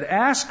Herod said,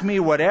 "Ask me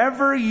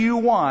whatever you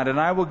want, and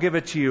I will give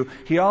it to you."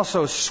 He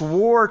also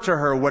swore to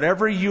her,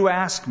 "Whatever you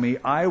ask me,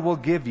 I will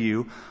give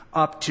you,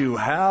 up to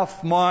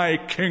half my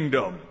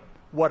kingdom."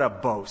 What a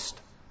boast.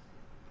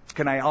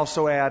 Can I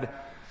also add,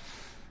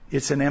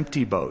 it's an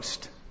empty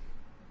boast.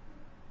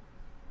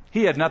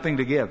 He had nothing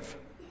to give.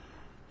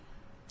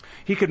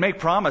 He could make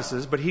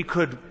promises, but he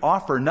could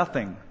offer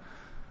nothing.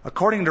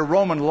 According to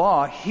Roman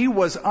law, he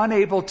was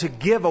unable to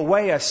give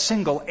away a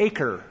single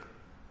acre.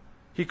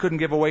 He couldn't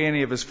give away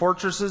any of his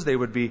fortresses. They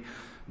would be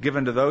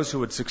given to those who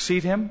would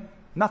succeed him.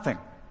 Nothing.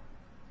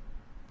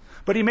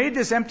 But he made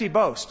this empty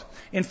boast.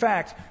 In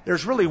fact,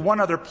 there's really one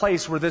other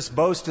place where this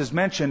boast is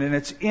mentioned, and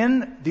it's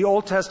in the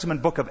Old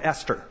Testament book of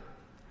Esther.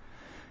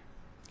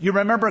 You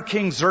remember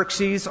King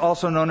Xerxes,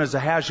 also known as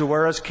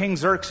Ahasuerus, King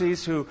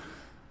Xerxes, who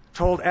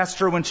told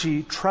Esther when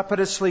she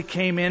trepidously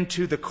came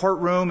into the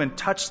courtroom and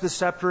touched the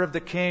scepter of the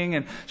king,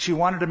 and she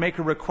wanted to make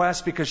a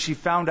request because she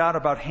found out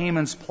about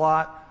Haman's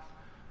plot.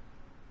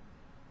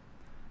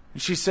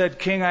 And she said,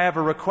 "King, I have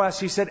a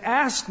request." He said,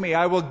 "Ask me,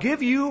 I will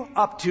give you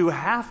up to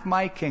half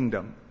my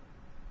kingdom."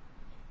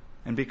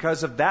 And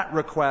because of that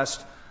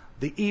request,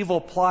 the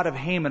evil plot of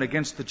Haman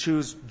against the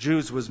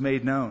Jews was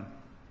made known.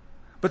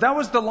 But that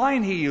was the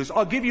line he used.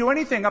 "I'll give you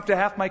anything up to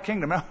half my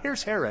kingdom." Now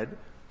here's Herod,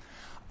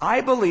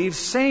 I believe,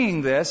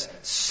 saying this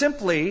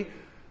simply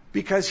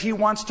because he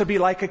wants to be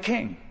like a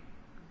king.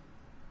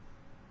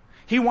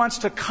 He wants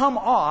to come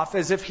off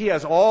as if he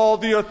has all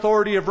the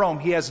authority of Rome.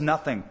 He has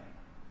nothing.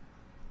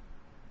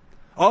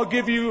 "I'll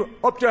give you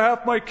up to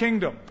half my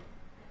kingdom."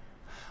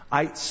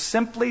 I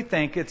simply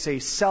think it's a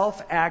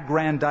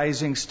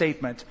self-aggrandizing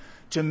statement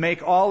to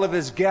make all of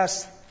his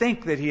guests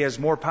think that he has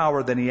more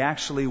power than he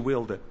actually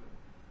wielded.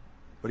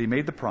 But he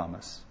made the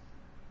promise.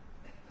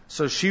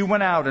 So she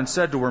went out and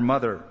said to her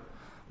mother,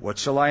 "What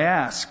shall I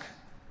ask?"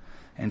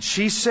 And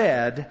she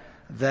said,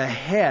 "The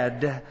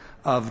head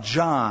of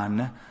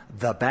John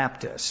the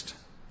Baptist."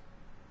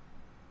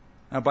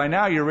 Now, by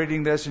now you're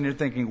reading this and you're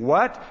thinking,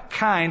 what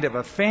kind of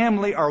a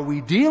family are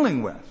we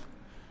dealing with?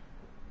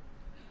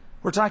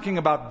 We're talking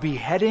about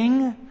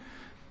beheading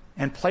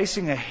and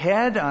placing a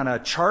head on a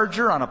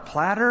charger, on a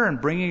platter,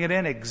 and bringing it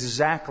in.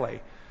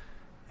 Exactly.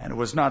 And it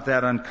was not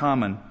that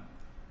uncommon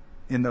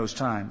in those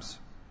times.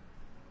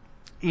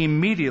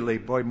 Immediately,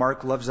 boy,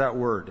 Mark loves that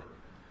word.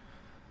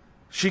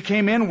 She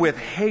came in with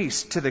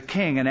haste to the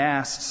king and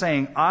asked,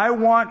 saying, "I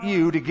want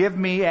you to give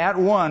me at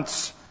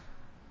once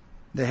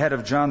the head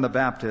of John the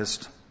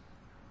Baptist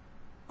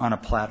on a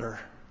platter."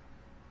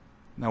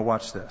 Now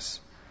watch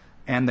this.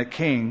 And the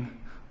king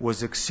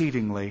was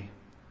exceedingly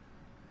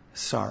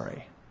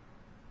sorry.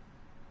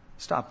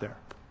 Stop there.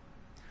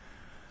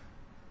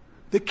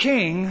 The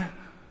king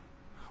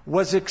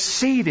was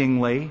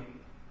exceedingly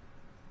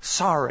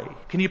sorry.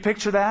 Can you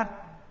picture that?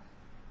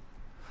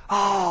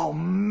 Oh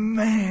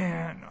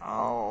man,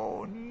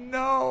 oh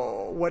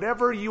no.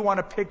 Whatever you want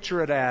to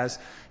picture it as,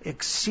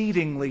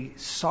 exceedingly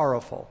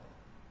sorrowful.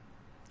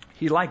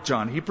 He liked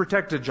John. He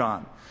protected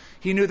John.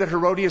 He knew that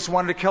Herodias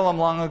wanted to kill him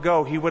long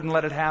ago. He wouldn't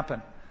let it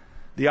happen.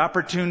 The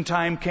opportune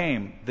time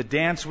came. The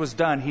dance was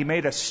done. He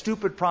made a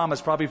stupid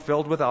promise, probably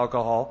filled with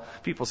alcohol.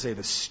 People say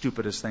the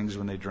stupidest things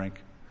when they drink.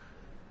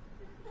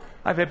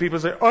 I've had people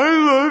say, "I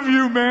love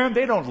you, man."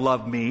 They don't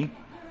love me.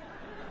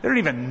 They don't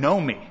even know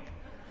me.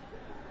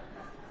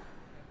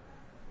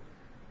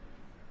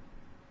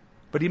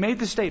 But he made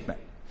the statement.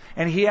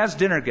 And he has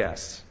dinner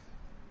guests.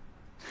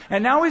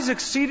 And now he's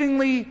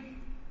exceedingly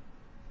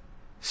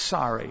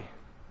sorry.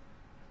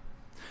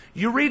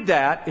 You read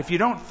that, if you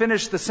don't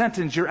finish the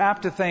sentence, you're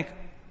apt to think,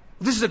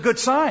 this is a good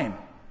sign.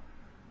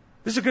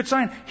 This is a good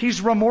sign.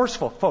 He's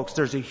remorseful. Folks,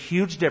 there's a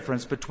huge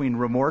difference between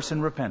remorse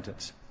and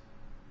repentance.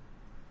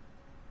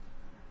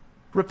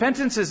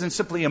 Repentance isn't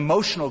simply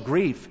emotional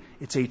grief.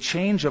 It's a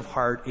change of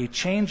heart, a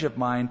change of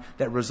mind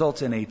that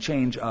results in a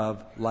change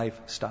of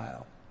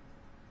lifestyle.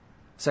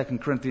 2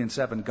 Corinthians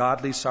 7,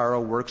 godly sorrow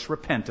works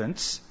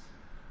repentance.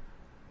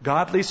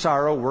 Godly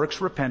sorrow works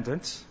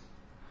repentance.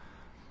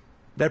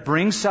 That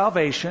brings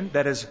salvation,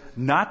 that is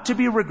not to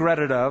be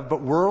regretted of,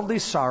 but worldly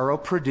sorrow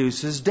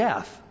produces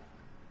death.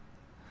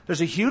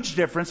 There's a huge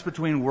difference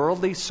between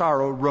worldly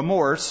sorrow,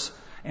 remorse,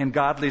 and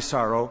godly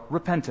sorrow,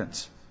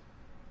 repentance.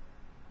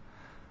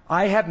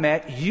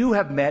 you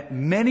have met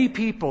many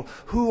people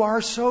who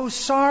are so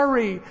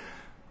sorry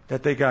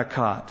that they got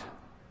caught.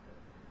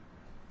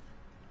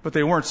 But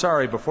they weren't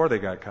sorry before they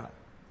got caught.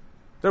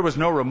 There was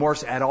no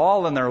remorse at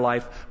all in their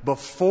life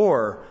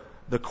before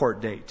the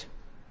court date.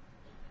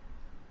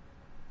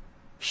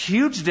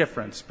 Huge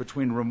difference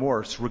between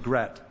remorse,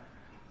 regret,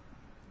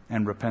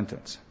 and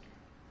repentance.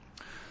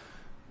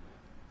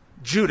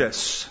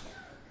 Judas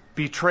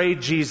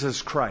betrayed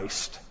Jesus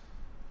Christ.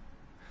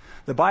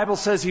 The Bible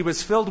says he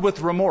was filled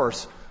with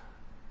remorse.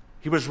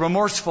 He was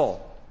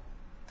remorseful.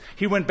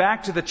 He went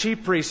back to the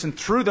chief priests and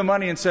threw the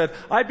money and said,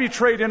 I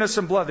betrayed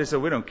innocent blood. They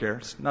said, we don't care.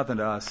 It's nothing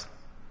to us.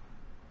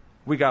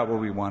 We got what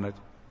we wanted.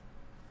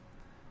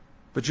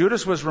 But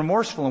Judas was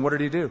remorseful, and what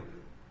did he do?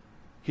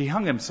 He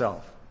hung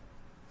himself.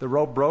 The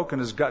rope broke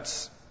and his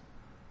guts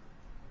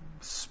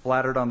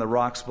splattered on the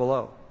rocks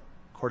below,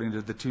 according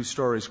to the two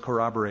stories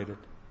corroborated.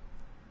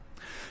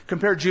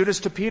 Compare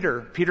Judas to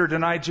Peter. Peter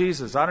denied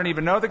Jesus. I don't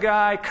even know the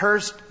guy,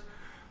 cursed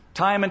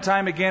time and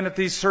time again at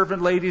these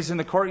servant ladies in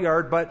the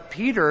courtyard. But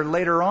Peter,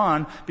 later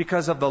on,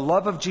 because of the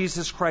love of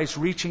Jesus Christ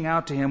reaching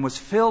out to him, was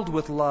filled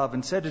with love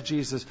and said to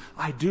Jesus,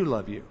 I do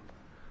love you.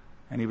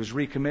 And he was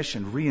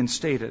recommissioned,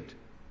 reinstated.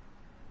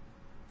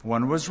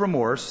 One was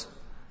remorse,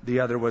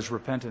 the other was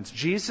repentance.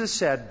 Jesus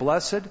said,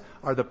 blessed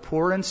are the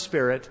poor in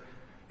spirit.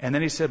 And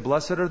then he said,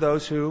 blessed are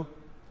those who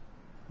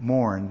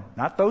mourn.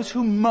 Not those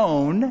who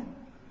moan,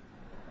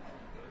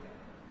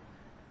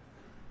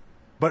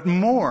 but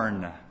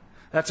mourn.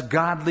 That's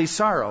godly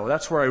sorrow.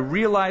 That's where I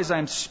realize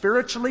I'm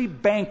spiritually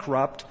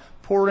bankrupt,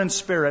 poor in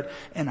spirit,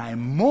 and I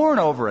mourn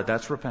over it.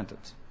 That's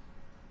repentance.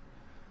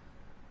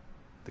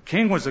 The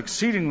king was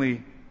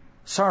exceedingly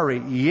sorry,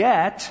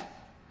 yet,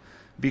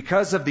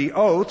 because of the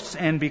oaths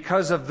and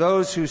because of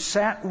those who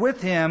sat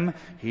with him,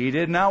 he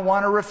did not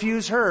want to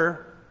refuse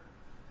her.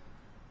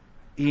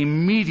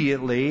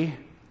 Immediately,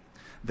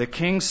 the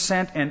king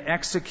sent an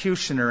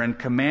executioner and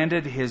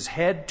commanded his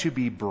head to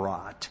be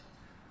brought.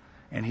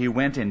 And he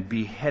went and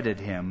beheaded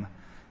him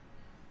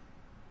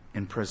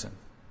in prison.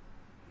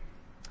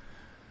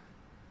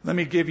 Let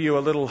me give you a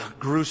little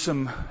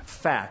gruesome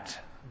fact,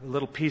 a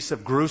little piece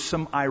of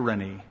gruesome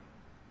irony.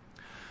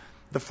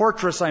 The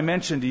fortress I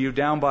mentioned to you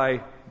down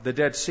by the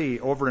Dead Sea,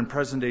 over in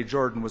present-day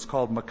Jordan, was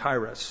called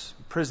Machaerus.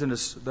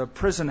 The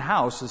prison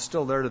house is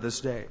still there to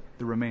this day,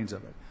 the remains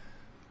of it.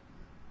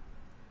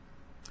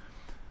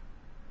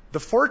 The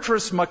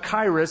fortress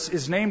Machaerus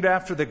is named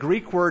after the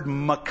Greek word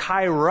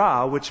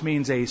Machaira, which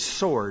means a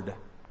sword.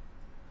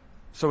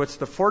 So it's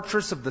the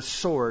fortress of the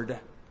sword.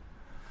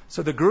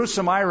 So the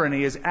gruesome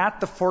irony is,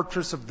 at the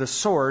fortress of the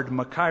sword,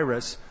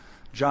 Machaerus,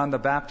 John the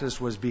Baptist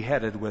was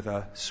beheaded with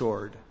a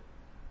sword.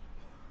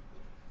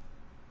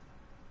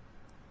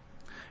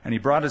 And he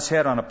brought his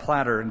head on a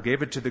platter and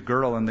gave it to the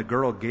girl, and the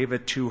girl gave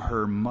it to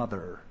her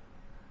mother.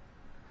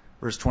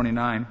 Verse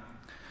 29.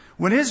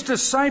 When his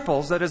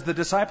disciples, that is the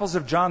disciples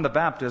of John the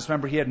Baptist,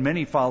 remember he had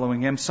many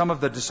following him, some of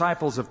the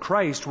disciples of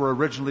Christ were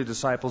originally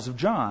disciples of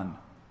John.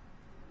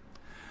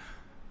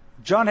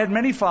 John had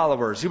many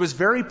followers. He was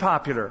very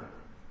popular.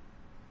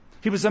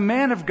 He was a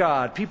man of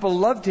God. People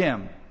loved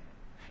him.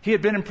 He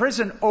had been in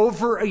prison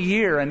over a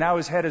year, and now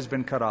his head has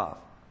been cut off.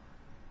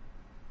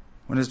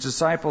 When his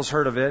disciples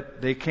heard of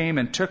it, they came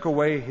and took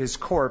away his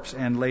corpse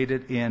and laid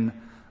it in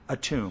a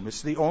tomb.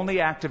 It's the only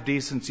act of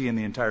decency in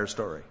the entire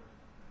story.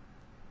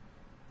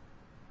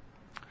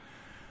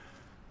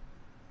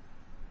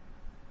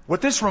 What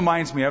this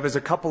reminds me of is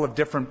a couple of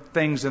different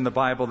things in the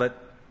Bible that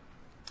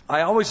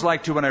I always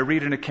like to, when I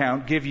read an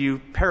account, give you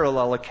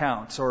parallel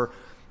accounts or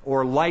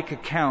like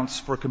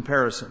accounts for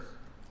comparison.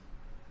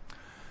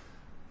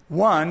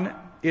 One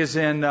is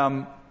in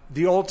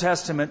the Old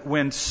Testament,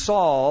 when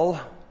Saul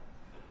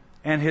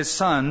and his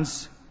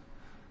sons,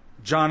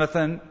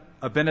 Jonathan,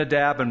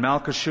 Abinadab, and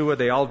Malchishua,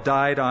 they all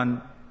died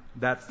on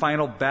that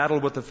final battle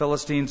with the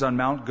Philistines on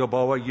Mount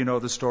Gilboa. You know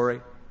the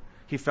story.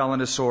 He fell on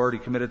his sword. He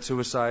committed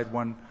suicide,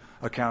 one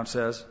account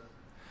says.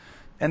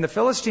 And the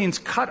Philistines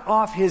cut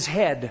off his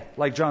head,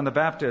 like John the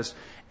Baptist,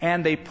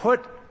 and they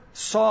put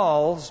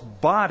Saul's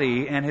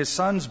body and his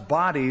sons'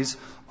 bodies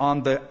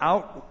on the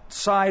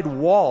outside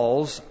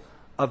walls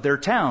of their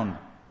town.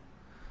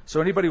 So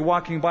anybody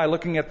walking by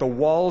looking at the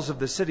walls of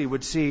the city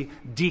would see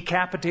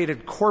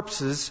decapitated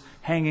corpses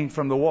hanging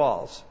from the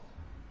walls.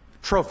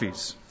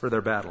 Trophies for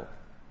their battle.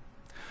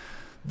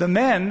 The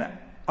men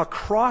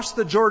across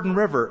the Jordan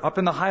River, up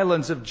in the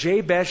highlands of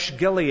Jabesh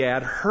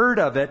Gilead, heard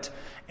of it,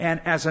 and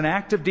as an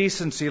act of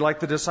decency, like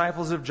the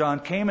disciples of John,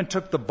 came and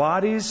took the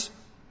bodies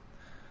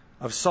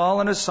of Saul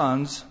and his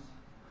sons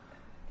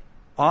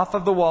off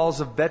of the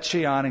walls of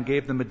Beth-shean and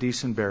gave them a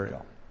decent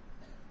burial.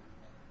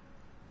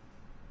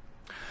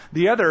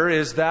 The other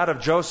is that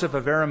of Joseph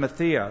of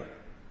Arimathea.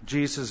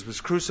 Jesus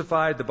was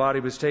crucified, the body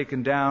was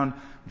taken down,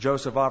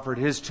 Joseph offered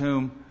his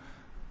tomb,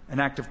 an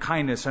act of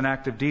kindness, an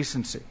act of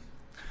decency.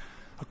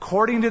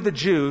 According to the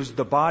Jews,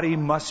 the body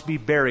must be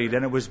buried,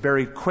 and it was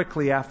buried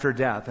quickly after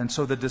death. And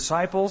so the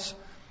disciples,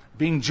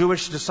 being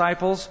Jewish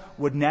disciples,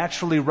 would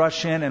naturally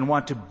rush in and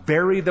want to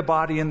bury the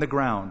body in the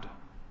ground.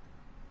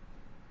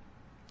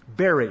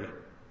 Bury.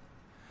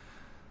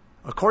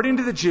 According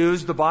to the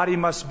Jews, the body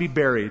must be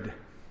buried.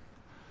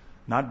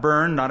 Not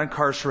burned, not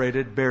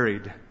incarcerated,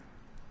 buried.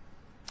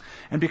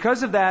 And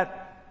because of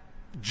that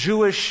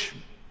Jewish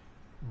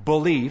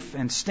belief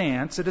and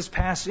stance, it has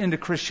passed into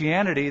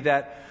Christianity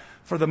that,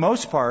 for the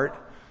most part,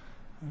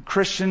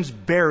 Christians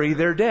bury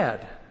their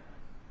dead.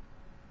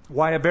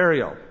 Why a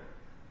burial?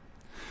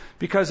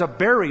 Because a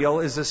burial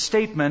is a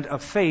statement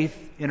of faith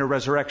in a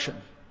resurrection.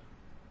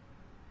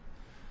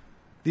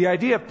 The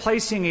idea of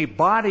placing a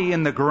body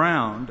in the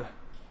ground,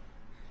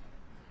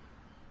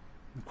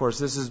 of course,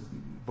 this is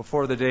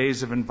before the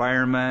days of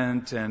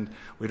environment and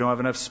we don't have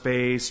enough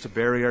space to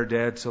bury our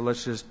dead, so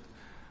let's just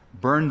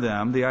burn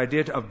them. The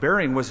idea of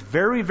burying was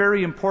very,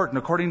 very important.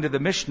 According to the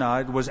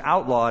Mishnah, it was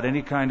outlawed,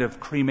 any kind of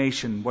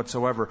cremation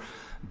whatsoever.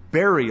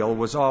 Burial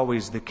was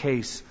always the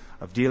case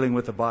of dealing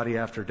with the body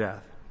after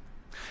death.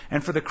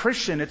 And for the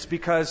Christian, it's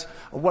because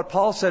of what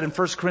Paul said in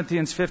 1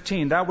 Corinthians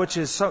 15, that which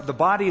is the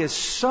body is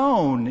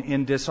sown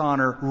in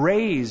dishonor,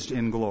 raised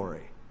in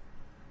glory.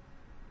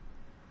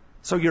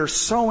 So you're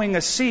sowing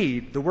a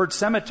seed. The word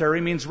cemetery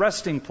means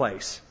resting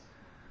place.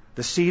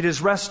 The seed is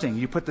resting.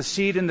 You put the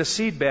seed in the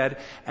seed bed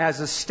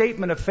as a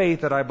statement of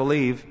faith that I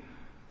believe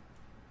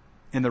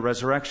in the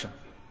resurrection.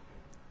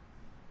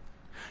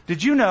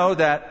 Did you know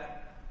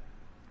that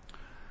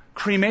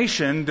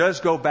cremation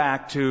does go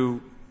back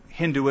to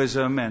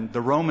Hinduism, and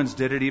the Romans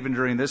did it even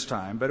during this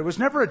time, but it was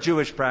never a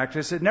Jewish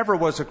practice. It never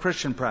was a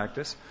Christian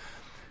practice.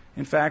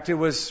 In fact, it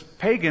was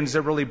pagans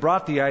that really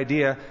brought the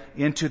idea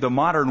into the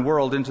modern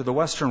world, into the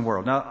Western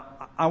world. Now,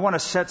 I want to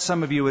set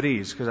some of you at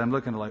ease, because I'm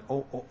looking like,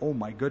 oh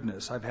my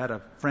goodness, I've had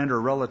a friend or a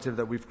relative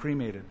that we've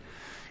cremated.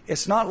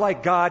 It's not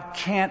like God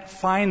can't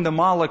find the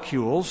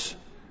molecules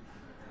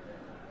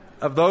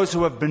of those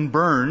who have been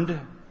burned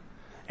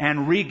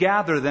and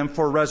regather them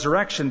for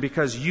resurrection,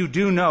 because you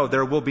do know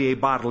there will be a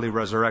bodily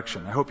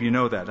resurrection. I hope you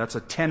know that. That's a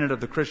tenet of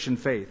the Christian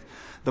faith.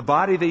 The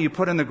body that you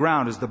put in the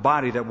ground is the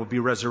body that will be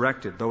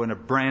resurrected, though in a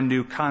brand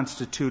new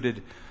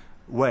constituted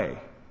way.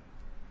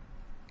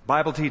 The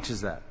Bible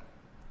teaches that.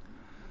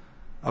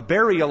 A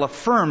burial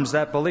affirms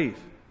that belief.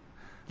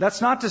 That's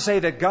not to say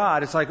that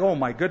God, it's like, oh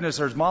my goodness,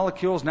 there's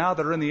molecules now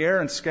that are in the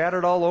air and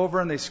scattered all over,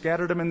 and they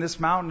scattered them in this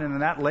mountain and in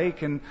that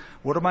lake, and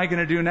what am I going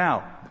to do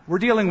now? We're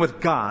dealing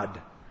with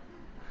God.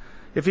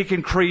 If He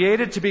can create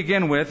it to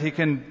begin with, He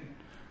can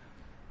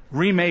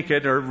remake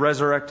it or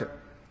resurrect it.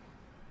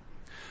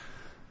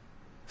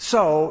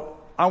 So,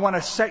 I want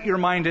to set your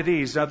mind at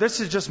ease. Now,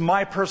 this is just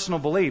my personal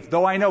belief.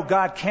 Though I know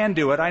God can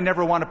do it, I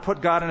never want to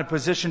put God in a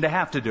position to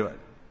have to do it.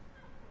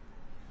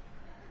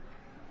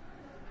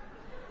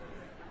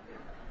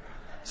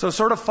 So,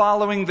 sort of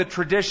following the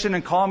tradition,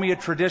 and call me a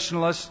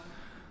traditionalist,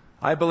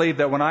 I believe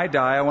that when I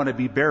die, I want to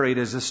be buried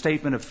as a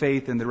statement of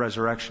faith in the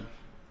resurrection.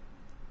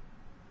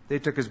 They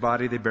took His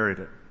body, they buried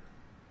it.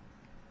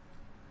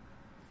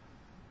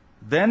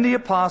 Then the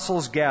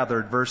apostles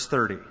gathered, verse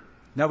 30.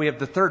 Now we have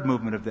the third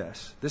movement of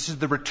this. This is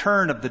the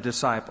return of the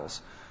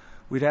disciples.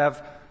 We've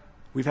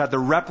had the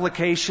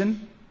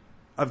replication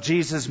of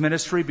Jesus'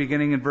 ministry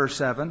beginning in verse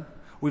 7.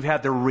 We've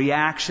had the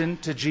reaction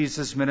to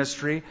Jesus'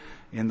 ministry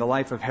in the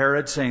life of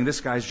Herod, saying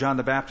this guy's John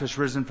the Baptist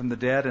risen from the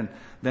dead, and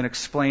then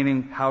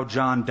explaining how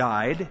John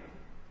died.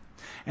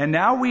 And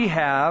now we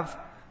have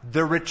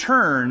the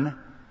return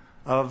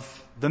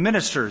of the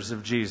ministers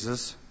of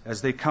Jesus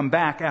as they come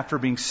back after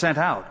being sent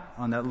out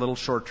on that little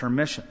short-term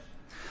mission.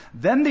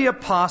 Then the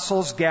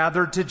apostles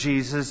gathered to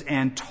Jesus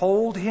and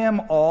told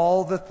Him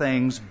all the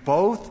things,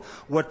 both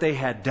what they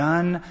had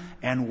done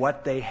and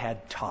what they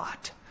had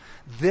taught.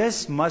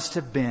 This must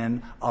have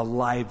been a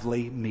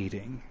lively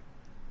meeting.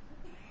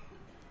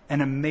 An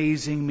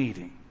amazing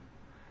meeting.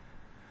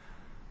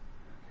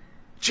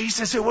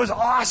 Jesus, it was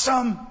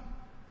awesome.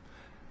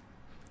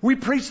 We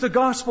preached the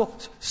gospel.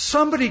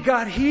 Somebody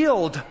got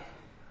healed.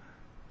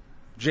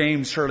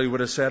 James surely would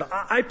have said,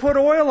 I put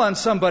oil on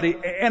somebody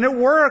and it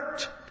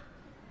worked.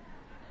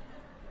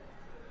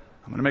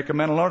 I'm going to make a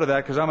mental note of that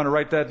because I'm going to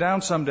write that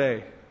down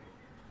someday.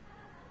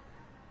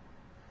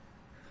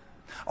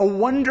 A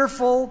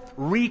wonderful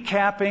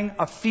recapping,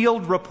 a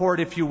field report,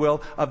 if you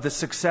will, of the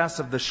success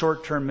of the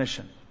short-term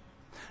mission.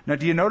 Now,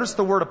 do you notice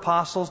the word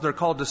apostles? They're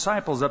called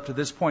disciples up to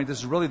this point. This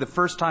is really the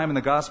first time in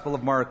the Gospel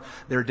of Mark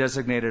they're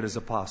designated as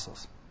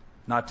apostles.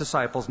 Not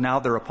disciples, now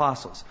they're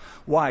apostles.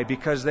 Why?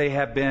 Because they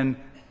have been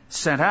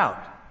sent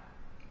out.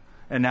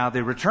 And now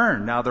they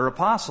return. Now they're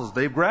apostles.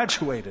 They've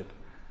graduated.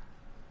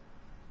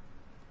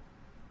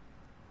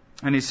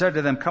 And He said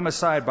to them, come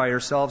aside by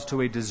yourselves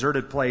to a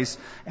deserted place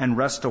and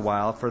rest a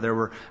while, for there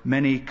were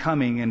many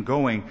coming and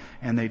going,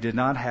 and they did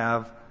not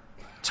have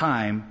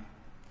time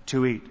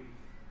to eat.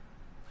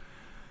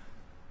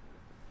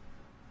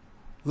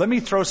 Let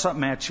me throw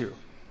something at you.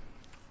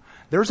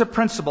 There's a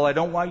principle I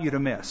don't want you to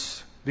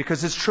miss,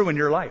 because it's true in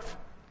your life.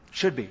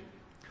 Should be.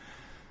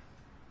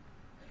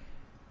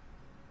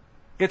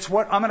 It's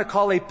what I'm going to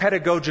call a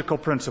pedagogical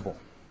principle,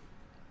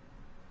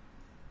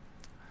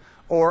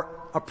 or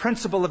a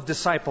principle of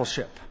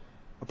discipleship,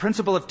 a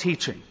principle of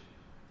teaching.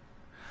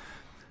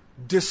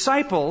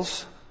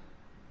 Disciples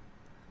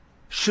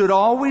should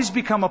always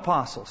become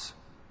apostles.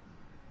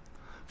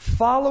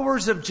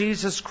 Followers of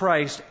Jesus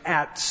Christ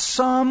at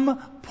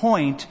some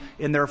point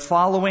in their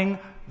following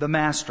the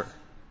Master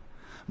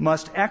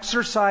must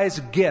exercise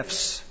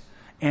gifts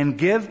and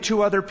give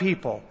to other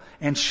people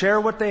and share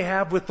what they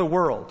have with the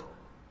world.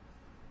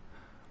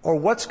 Or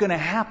what's going to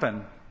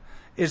happen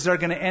is they're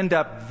going to end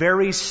up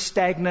very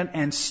stagnant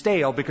and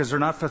stale because they're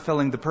not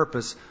fulfilling the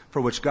purpose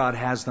for which God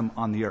has them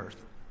on the earth.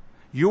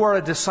 You are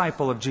a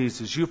disciple of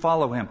Jesus. You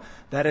follow Him.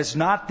 That is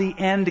not the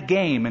end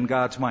game in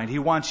God's mind. He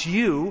wants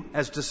you,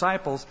 as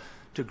disciples,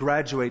 to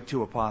graduate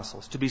to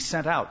apostles, to be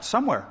sent out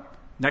somewhere,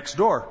 next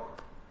door,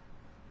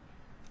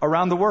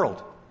 around the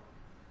world.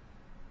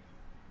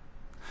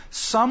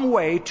 Some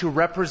way to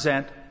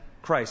represent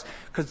Christ.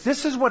 Because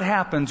this is what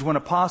happens when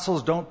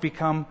apostles don't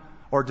become,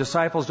 or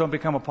disciples don't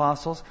become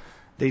apostles.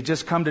 They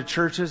just come to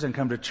churches and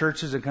come to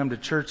churches and come to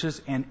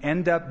churches and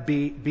end up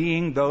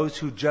being those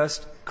who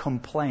just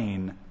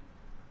complain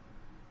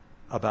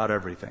about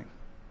everything.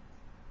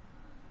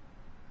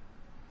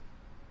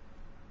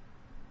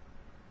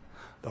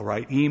 They'll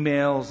write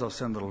emails, they'll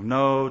send little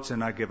notes,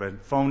 and I give a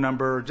phone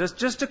number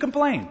just to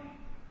complain.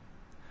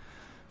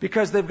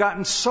 Because they've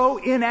gotten so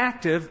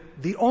inactive,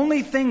 the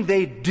only thing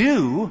they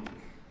do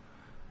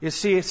is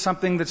see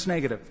something that's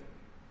negative.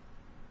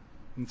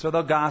 And so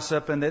they'll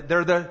gossip, and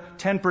they're the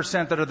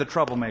 10% that are the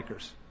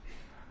troublemakers.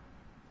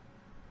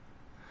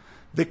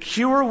 The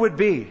cure would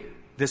be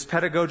this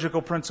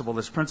pedagogical principle,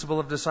 this principle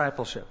of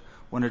discipleship.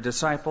 When a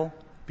disciple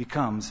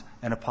becomes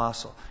an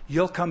apostle,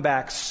 you'll come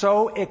back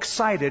so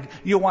excited,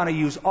 you'll want to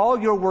use all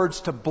your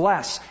words to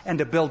bless and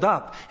to build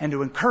up and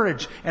to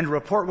encourage and to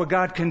report what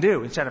God can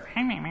do. Instead of,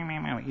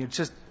 it's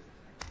just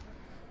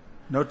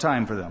no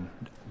time for them.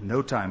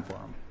 No time for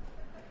them.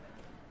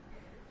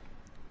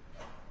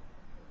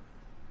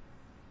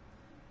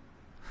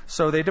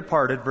 So they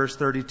departed, verse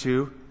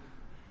 32,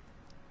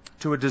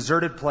 to a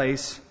deserted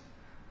place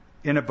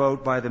in a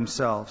boat by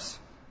themselves.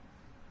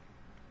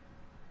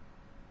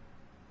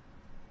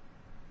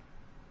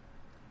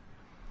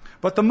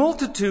 But the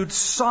multitude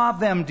saw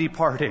them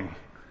departing.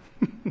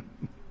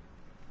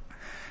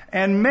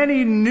 And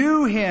many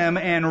knew him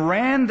and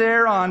ran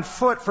there on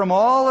foot from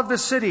all of the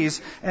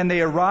cities, and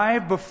they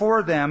arrived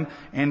before them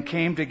and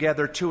came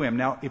together to him.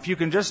 Now, if you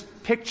can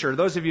just picture,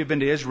 those of you who have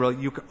been to Israel,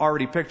 you're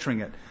already picturing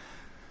it.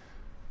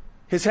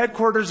 His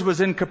headquarters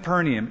was in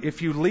Capernaum.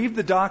 If you leave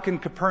the dock in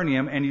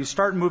Capernaum and you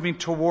start moving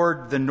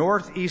toward the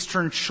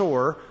northeastern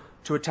shore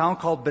to a town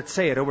called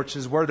Bethsaida, which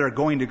is where they're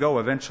going to go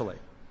eventually,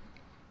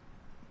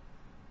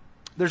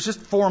 there's just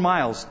 4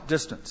 miles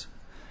distance.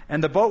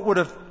 And the boat would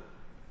have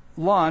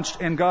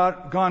launched and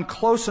gone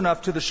close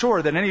enough to the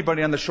shore that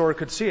anybody on the shore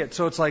could see it.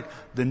 So it's like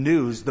the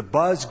news, the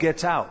buzz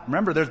gets out.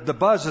 Remember, the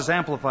buzz is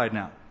amplified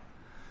now.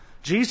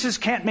 Jesus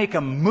can't make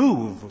a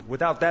move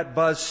without that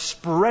buzz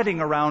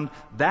spreading around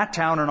that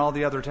town and all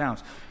the other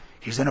towns.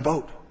 He's in a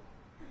boat.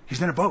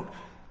 He's in a boat.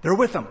 They're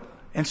with him.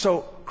 And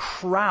so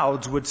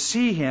crowds would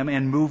see him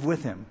and move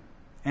with him,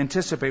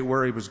 anticipate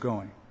where he was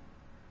going.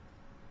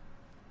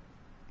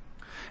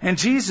 And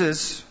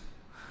Jesus,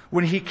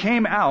 when he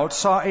came out,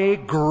 saw a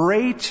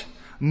great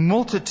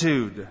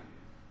multitude.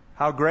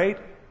 How great?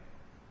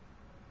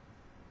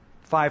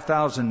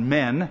 5,000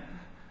 men.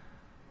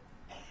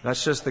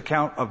 That's just the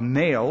count of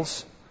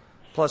males,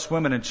 plus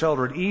women and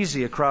children.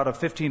 Easy, a crowd of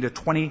 15 to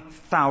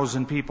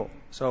 20,000 people.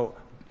 So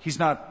he's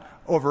not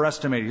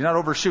overestimating. He's not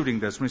overshooting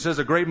this. When he says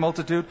a great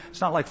multitude,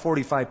 it's not like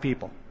 45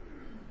 people.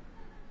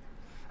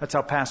 That's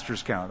how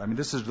pastors count. I mean,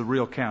 this is the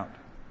real count.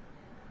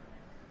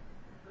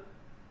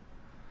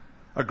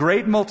 A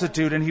great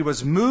multitude, and he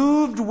was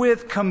moved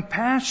with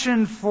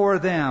compassion for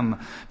them,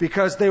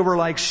 because they were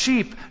like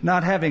sheep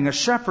not having a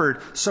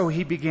shepherd. So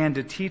he began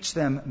to teach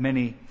them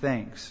many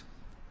things.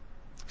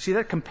 See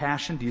that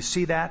compassion? Do you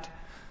see that?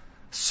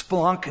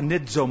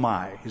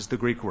 Splanknidzomai is the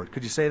Greek word.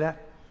 Could you say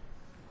that?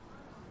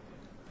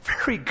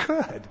 Very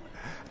good.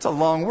 It's a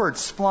long word,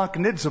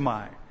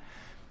 splanknidzomai.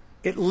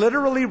 It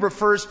literally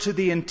refers to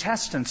the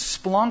intestines.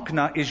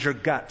 Splankna is your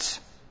guts,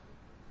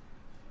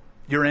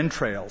 your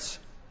entrails.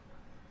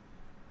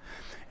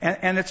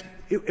 And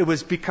it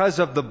was because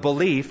of the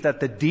belief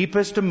that the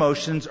deepest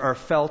emotions are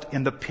felt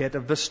in the pit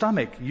of the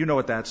stomach. You know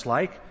what that's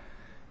like.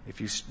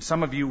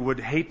 Some of you would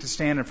hate to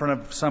stand in front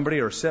of somebody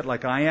or sit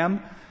like I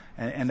am,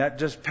 and that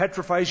just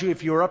petrifies you.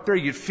 If you were up there,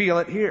 you'd feel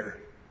it here.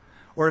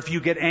 Or if you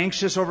get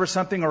anxious over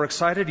something or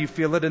excited, you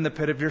feel it in the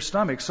pit of your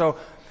stomach. So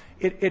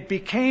it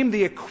became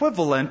the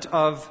equivalent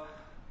of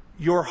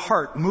your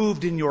heart,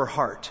 moved in your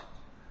heart.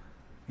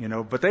 You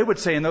know, but they would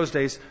say in those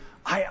days,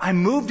 I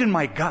moved in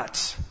my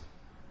guts.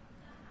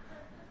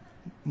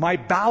 My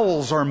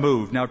bowels are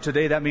moved. Now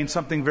today that means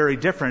something very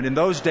different. In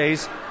those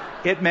days,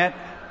 it meant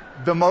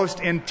the most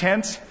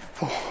intense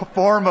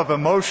form of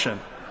emotion.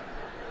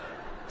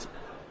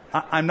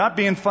 I'm not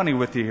being funny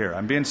with you here.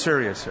 I'm being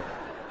serious here.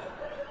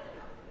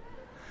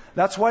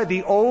 That's why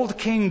the old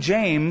King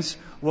James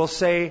will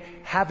say,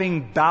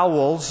 having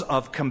bowels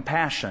of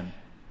compassion.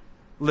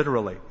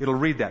 Literally. It'll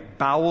read that.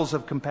 Bowels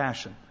of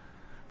compassion.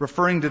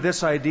 referring to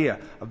this idea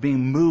of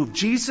being moved.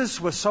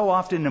 Jesus was so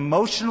often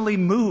emotionally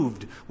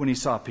moved when he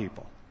saw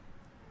people.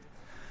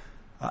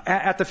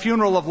 At the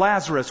funeral of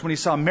Lazarus, when he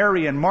saw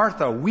Mary and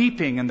Martha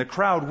weeping and the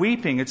crowd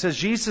weeping, it says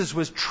Jesus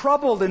was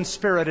troubled in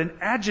spirit and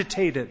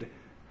agitated.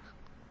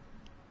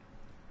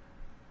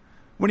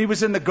 When he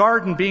was in the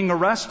garden being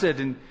arrested,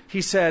 and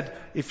he said,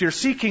 if you're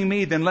seeking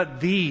me, then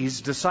let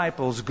these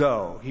disciples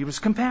go. He was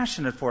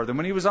compassionate for them.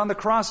 When he was on the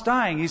cross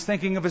dying, he's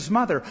thinking of his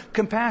mother,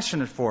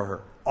 compassionate for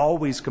her.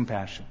 Always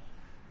compassion.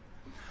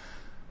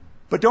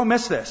 But don't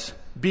miss this.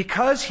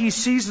 Because he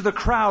sees the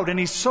crowd and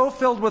he's so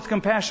filled with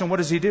compassion, what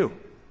does he do?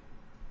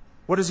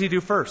 What does he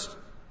do first?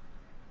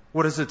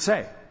 What does it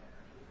say?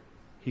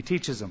 He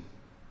teaches them.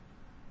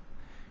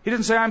 He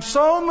didn't say, I'm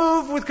so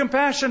moved with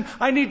compassion,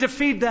 I need to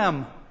feed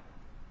them.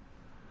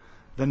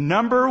 The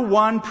number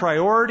one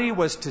priority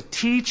was to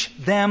teach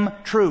them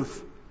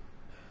truth.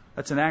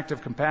 That's an act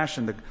of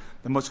compassion.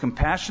 The most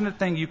compassionate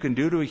thing you can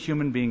do to a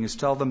human being is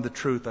tell them the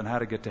truth on how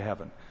to get to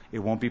heaven. It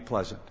won't be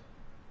pleasant.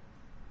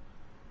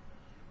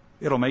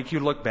 It'll make you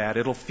look bad.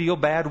 It'll feel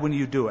bad when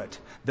you do it.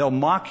 They'll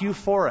mock you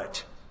for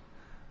it.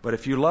 But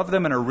if you love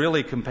them and are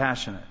really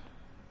compassionate,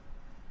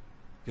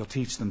 you'll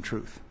teach them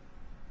truth.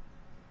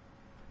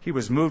 He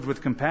was moved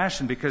with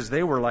compassion because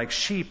they were like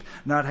sheep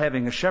not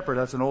having a shepherd.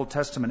 That's an Old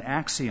Testament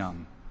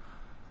axiom.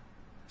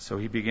 So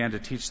he began to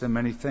teach them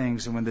many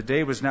things. And when the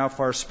day was now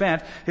far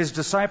spent, his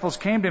disciples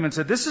came to him and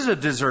said, this is a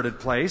deserted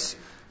place,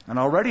 and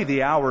already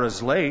the hour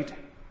is late.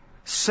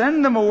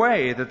 Send them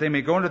away that they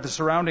may go into the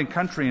surrounding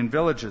country and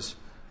villages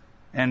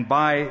and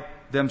buy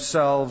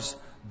themselves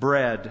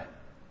bread,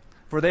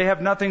 for they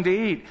have nothing to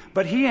eat.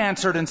 But he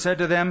answered and said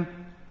to them,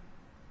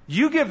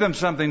 you give them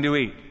something to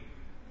eat.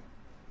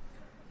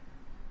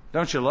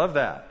 Don't you love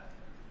that?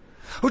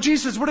 Oh,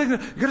 Jesus, what are you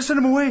going to send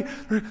them away?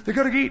 They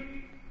got to eat.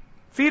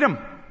 Feed them.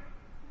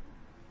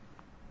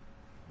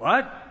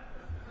 What?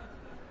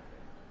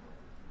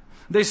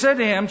 They said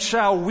to him,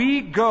 shall we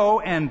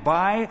go and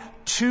buy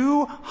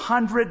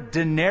 200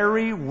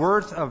 denarii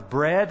worth of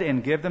bread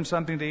and give them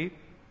something to eat?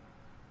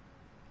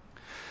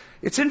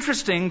 It's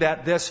interesting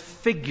that this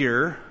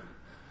figure,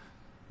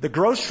 the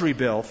grocery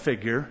bill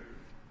figure,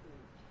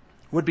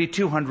 would be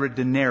 200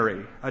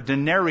 denarii. A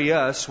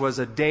denarius was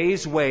a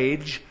day's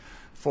wage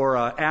for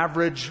an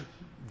average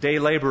day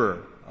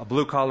laborer, a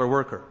blue-collar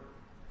worker.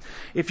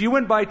 If you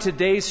went by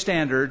today's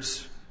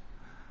standards,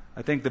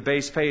 I think the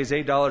base pay is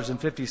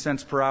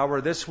 $8.50 per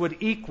hour. This would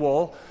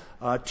equal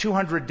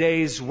 200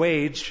 days'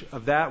 wage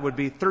of that would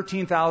be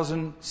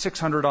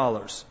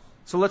 $13,600.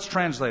 So let's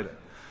translate it.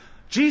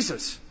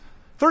 Jesus,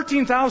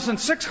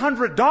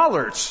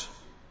 $13,600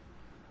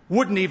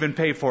 wouldn't even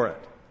pay for it.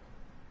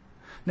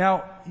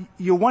 Now,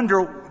 you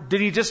wonder, did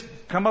he just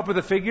come up with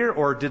a figure,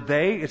 or did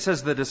they? It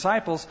says the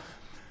disciples.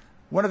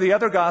 One of the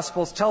other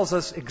Gospels tells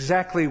us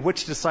exactly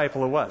which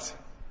disciple it was. A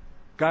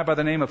guy by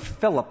the name of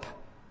Philip.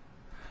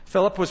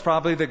 Philip was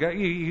probably the guy,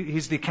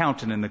 he's the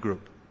accountant in the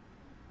group.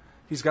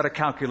 He's got a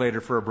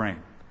calculator for a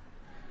brain.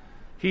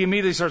 He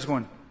immediately starts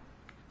going,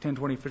 10,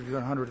 20, 50,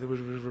 100,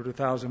 1,000,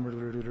 2,000,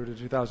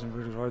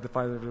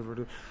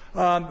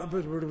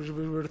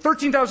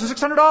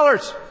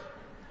 $13,600.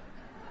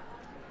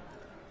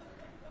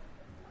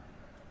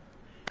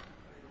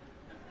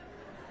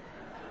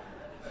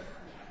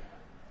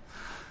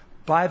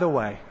 By the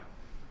way,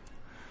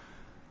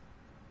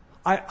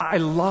 I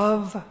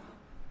love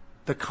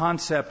the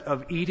concept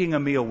of eating a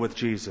meal with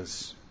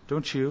Jesus.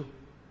 Don't you?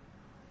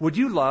 Would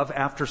you love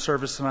after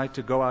service tonight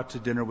to go out to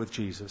dinner with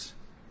Jesus?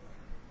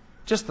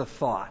 Just the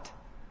thought.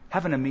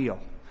 Having a meal.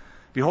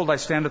 Behold, I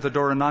stand at the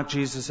door and knock,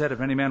 Jesus said.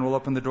 If any man will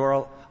open the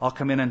door, I'll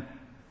come in and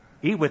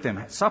eat with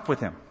him, sup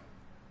with him.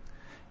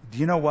 Do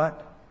you know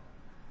what?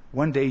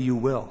 One day you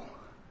will.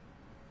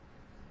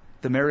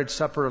 The marriage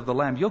supper of the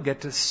Lamb. You'll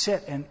get to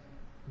sit and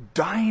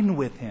dine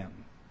with him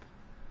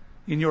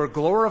in your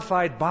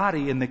glorified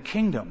body in the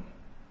kingdom.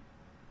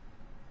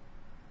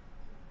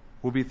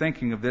 We'll be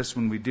thinking of this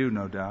when we do,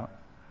 no doubt.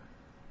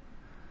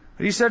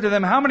 But he said to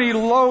them, how many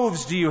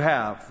loaves do you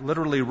have?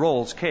 Literally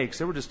rolls, cakes.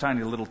 They were just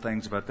tiny little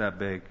things about that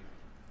big.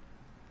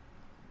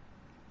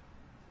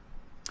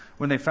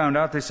 When they found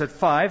out, they said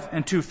 5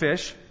 and 2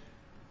 fish.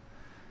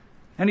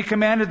 And he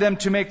commanded them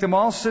to make them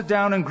all sit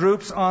down in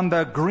groups on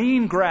the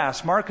green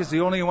grass. Mark is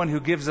the only one who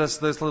gives us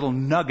this little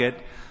nugget,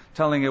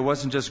 telling it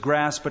wasn't just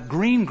grass, but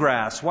green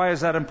grass. Why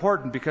is that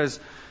important? Because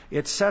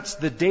it sets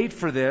the date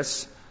for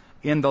this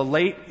in the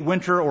late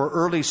winter or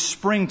early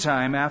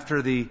springtime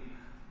after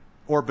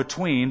or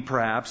between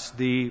perhaps,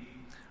 the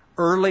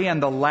early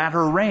and the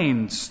latter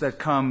rains that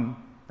come.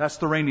 That's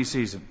the rainy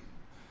season.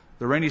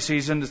 The rainy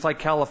season is like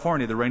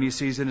California. The rainy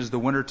season is the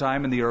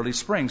wintertime and the early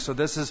spring. So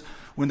this is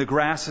when the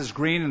grass is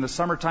green. In the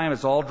summertime,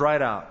 it's all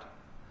dried out.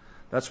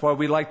 That's why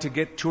we like to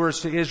get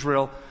tours to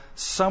Israel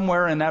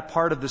somewhere in that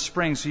part of the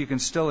spring so you can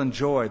still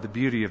enjoy the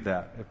beauty of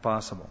that, if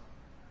possible.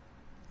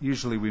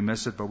 Usually we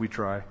miss it, but we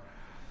try.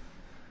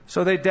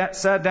 So they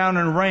sat down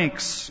in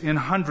ranks, in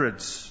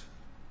hundreds,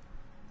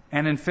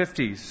 and in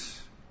 50s.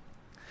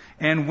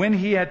 And when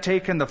he had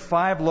taken the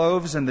 5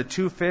 loaves and the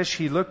 2 fish,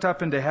 he looked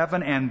up into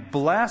heaven and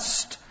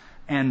blessed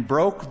and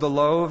broke the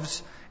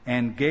loaves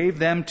and gave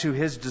them to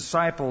his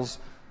disciples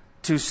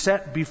to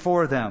set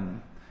before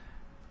them.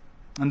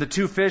 And the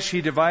 2 fish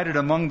he divided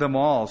among them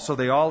all, so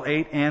they all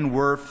ate and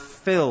were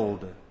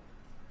filled.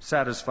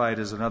 Satisfied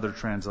is another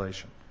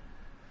translation.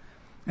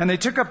 And they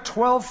took up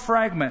 12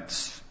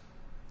 fragments,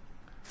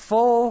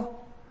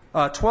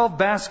 12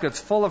 baskets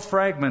full of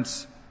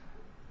fragments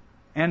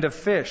and of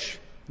fish.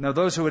 Now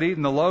those who had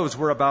eaten the loaves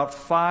were about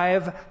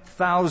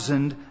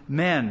 5,000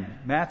 men.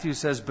 Matthew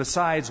says,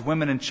 besides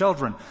women and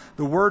children.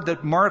 The word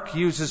that Mark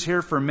uses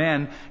here for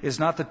men is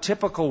not the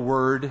typical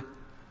word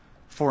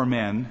for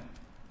men,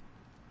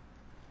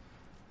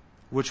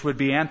 which would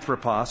be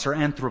anthropos or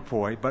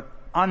anthropoi, but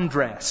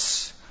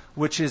andres,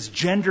 which is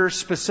gender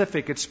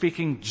specific. It's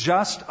speaking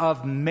just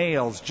of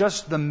males.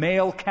 Just the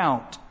male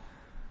count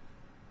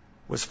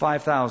was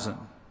 5,000.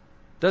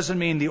 Doesn't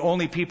mean the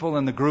only people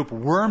in the group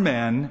were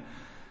men.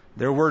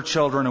 There were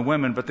children and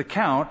women, but the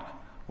count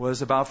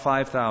was about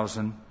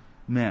 5,000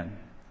 men.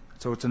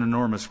 So it's an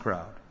enormous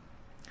crowd.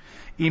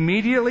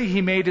 Immediately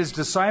he made his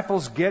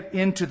disciples get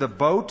into the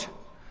boat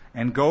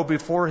and go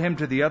before him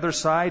to the other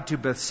side, to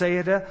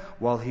Bethsaida,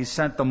 while he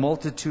sent the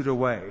multitude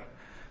away.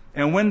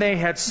 And when they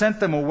had sent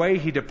them away,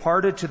 he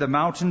departed to the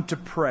mountain to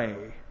pray.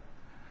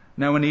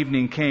 Now when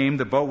evening came,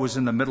 the boat was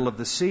in the middle of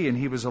the sea, and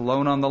he was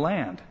alone on the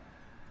land.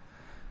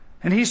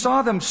 And he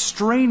saw them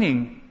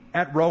straining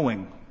at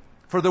rowing,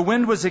 for the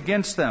wind was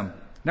against them.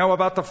 Now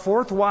about the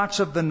 4th watch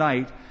of the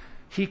night,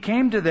 he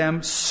came to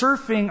them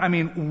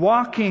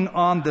walking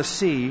on the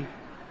sea,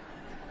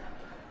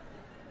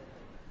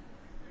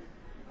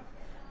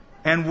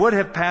 and would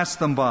have passed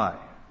them by.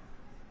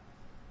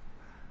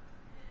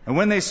 And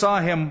when they saw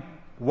him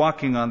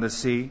walking on the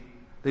sea,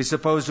 they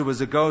supposed it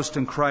was a ghost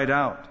and cried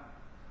out.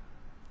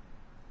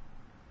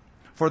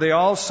 For they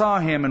all saw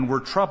him and were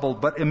troubled,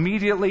 but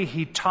immediately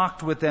he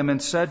talked with them and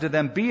said to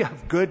them, "Be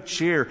of good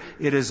cheer,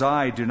 it is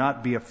I, do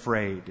not be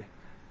afraid."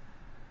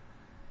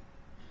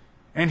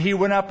 And he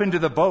went up into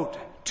the boat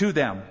to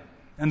them,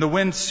 and the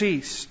wind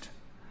ceased.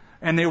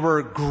 And they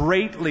were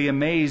greatly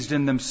amazed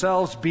in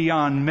themselves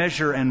beyond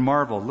measure and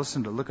marveled.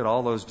 Look at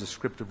all those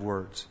descriptive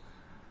words.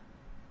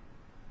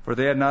 For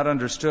they had not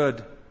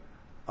understood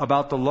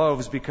about the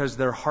loaves, because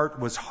their heart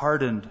was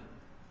hardened.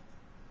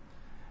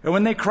 And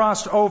when they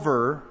crossed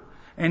over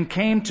and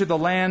came to the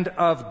land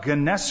of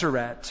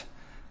Gennesaret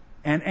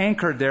and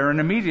anchored there, and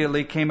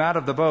immediately came out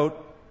of the boat,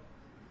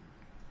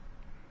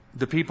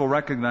 the people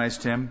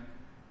recognized him,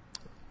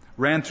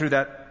 ran through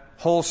that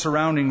whole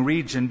surrounding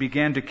region,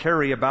 began to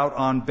carry about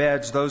on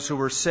beds those who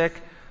were sick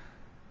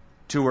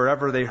to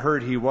wherever they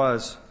heard he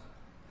was.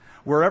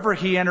 Wherever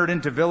he entered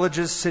into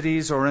villages,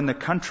 cities, or in the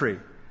country,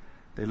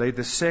 they laid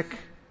the sick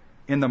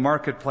in the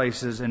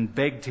marketplaces and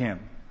begged him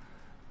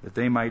that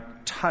they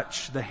might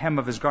touch the hem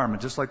of his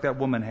garment, just like that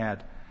woman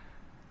had.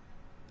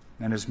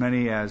 And as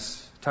many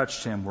as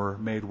touched him were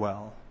made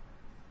well.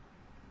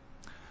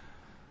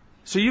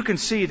 So you can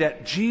see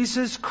that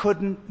Jesus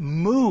couldn't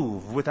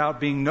move without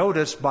being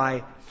noticed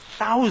by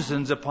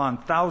thousands upon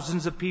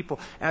thousands of people,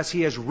 as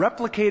he has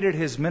replicated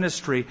his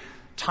ministry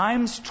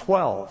times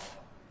 12.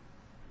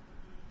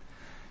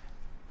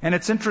 And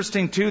it's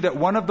interesting, too, that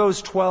one of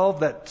those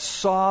 12 that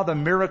saw the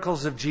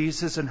miracles of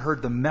Jesus and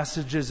heard the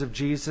messages of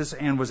Jesus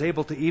and was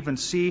able to even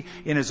see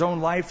in his own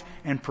life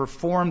and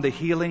perform the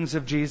healings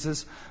of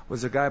Jesus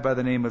was a guy by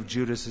the name of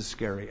Judas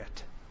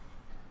Iscariot,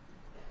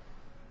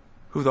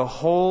 who the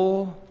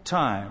whole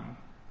time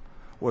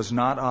was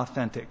not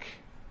authentic,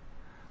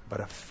 but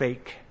a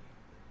fake.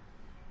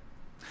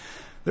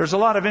 There's a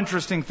lot of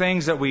interesting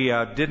things that we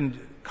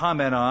didn't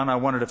comment on. I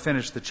wanted to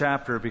finish the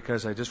chapter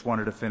because I just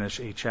wanted to finish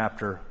a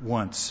chapter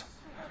once.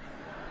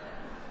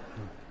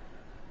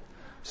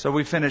 So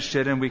we finished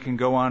it, and we can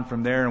go on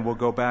from there, and we'll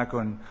go back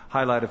and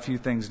highlight a few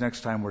things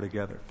next time we're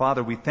together.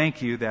 Father, we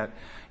thank you that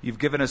you've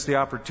given us the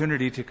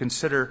opportunity to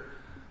consider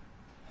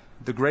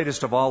the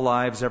greatest of all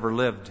lives ever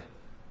lived,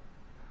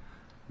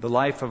 the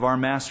life of our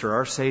Master,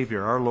 our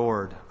Savior, our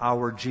Lord,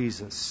 our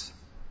Jesus.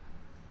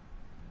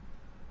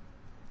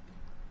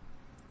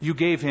 You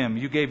gave him,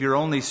 you gave your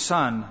only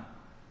Son,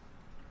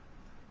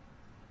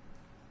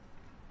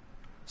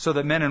 so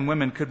that men and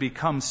women could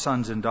become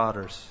sons and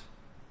daughters.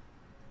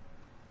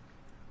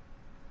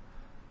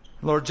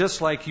 Lord, just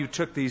like you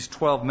took these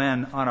 12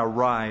 men on a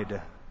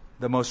ride,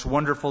 the most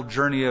wonderful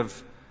journey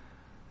of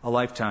a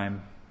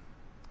lifetime,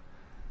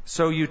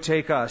 so you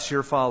take us,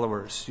 your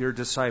followers, your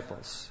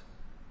disciples.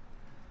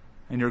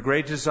 And your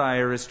great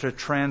desire is to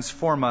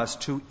transform us,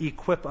 to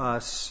equip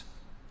us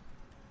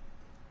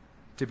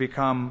to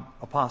become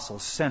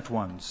apostles, sent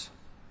ones,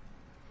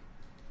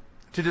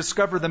 to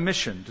discover the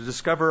mission, to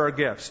discover our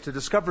gifts, to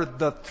discover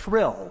the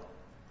thrill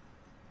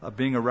of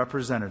being a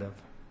representative.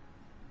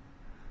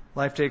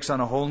 Life takes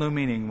on a whole new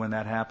meaning when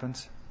that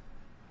happens.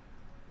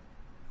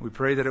 We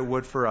pray that it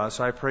would for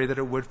us. I pray that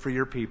it would for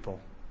your people.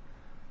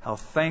 How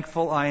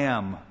thankful I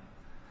am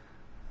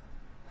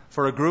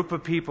for a group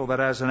of people that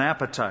has an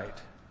appetite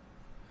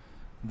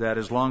that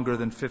is longer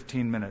than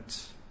 15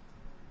 minutes.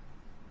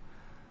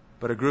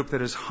 but a group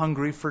that is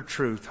hungry for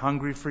truth,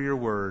 hungry for your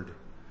word,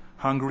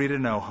 hungry to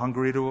know,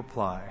 hungry to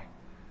apply,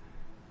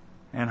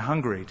 and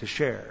hungry to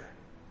share.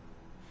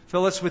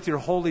 Fill us with your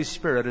Holy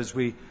Spirit as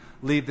we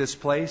leave this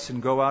place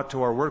and go out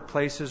to our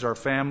workplaces, our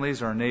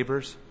families, our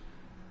neighbors,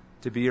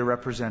 to be your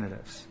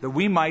representatives, that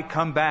we might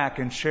come back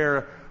and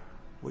share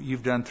what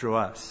you've done through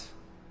us.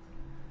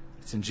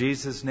 It's in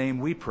Jesus' name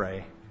we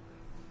pray.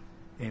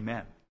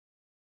 Amen.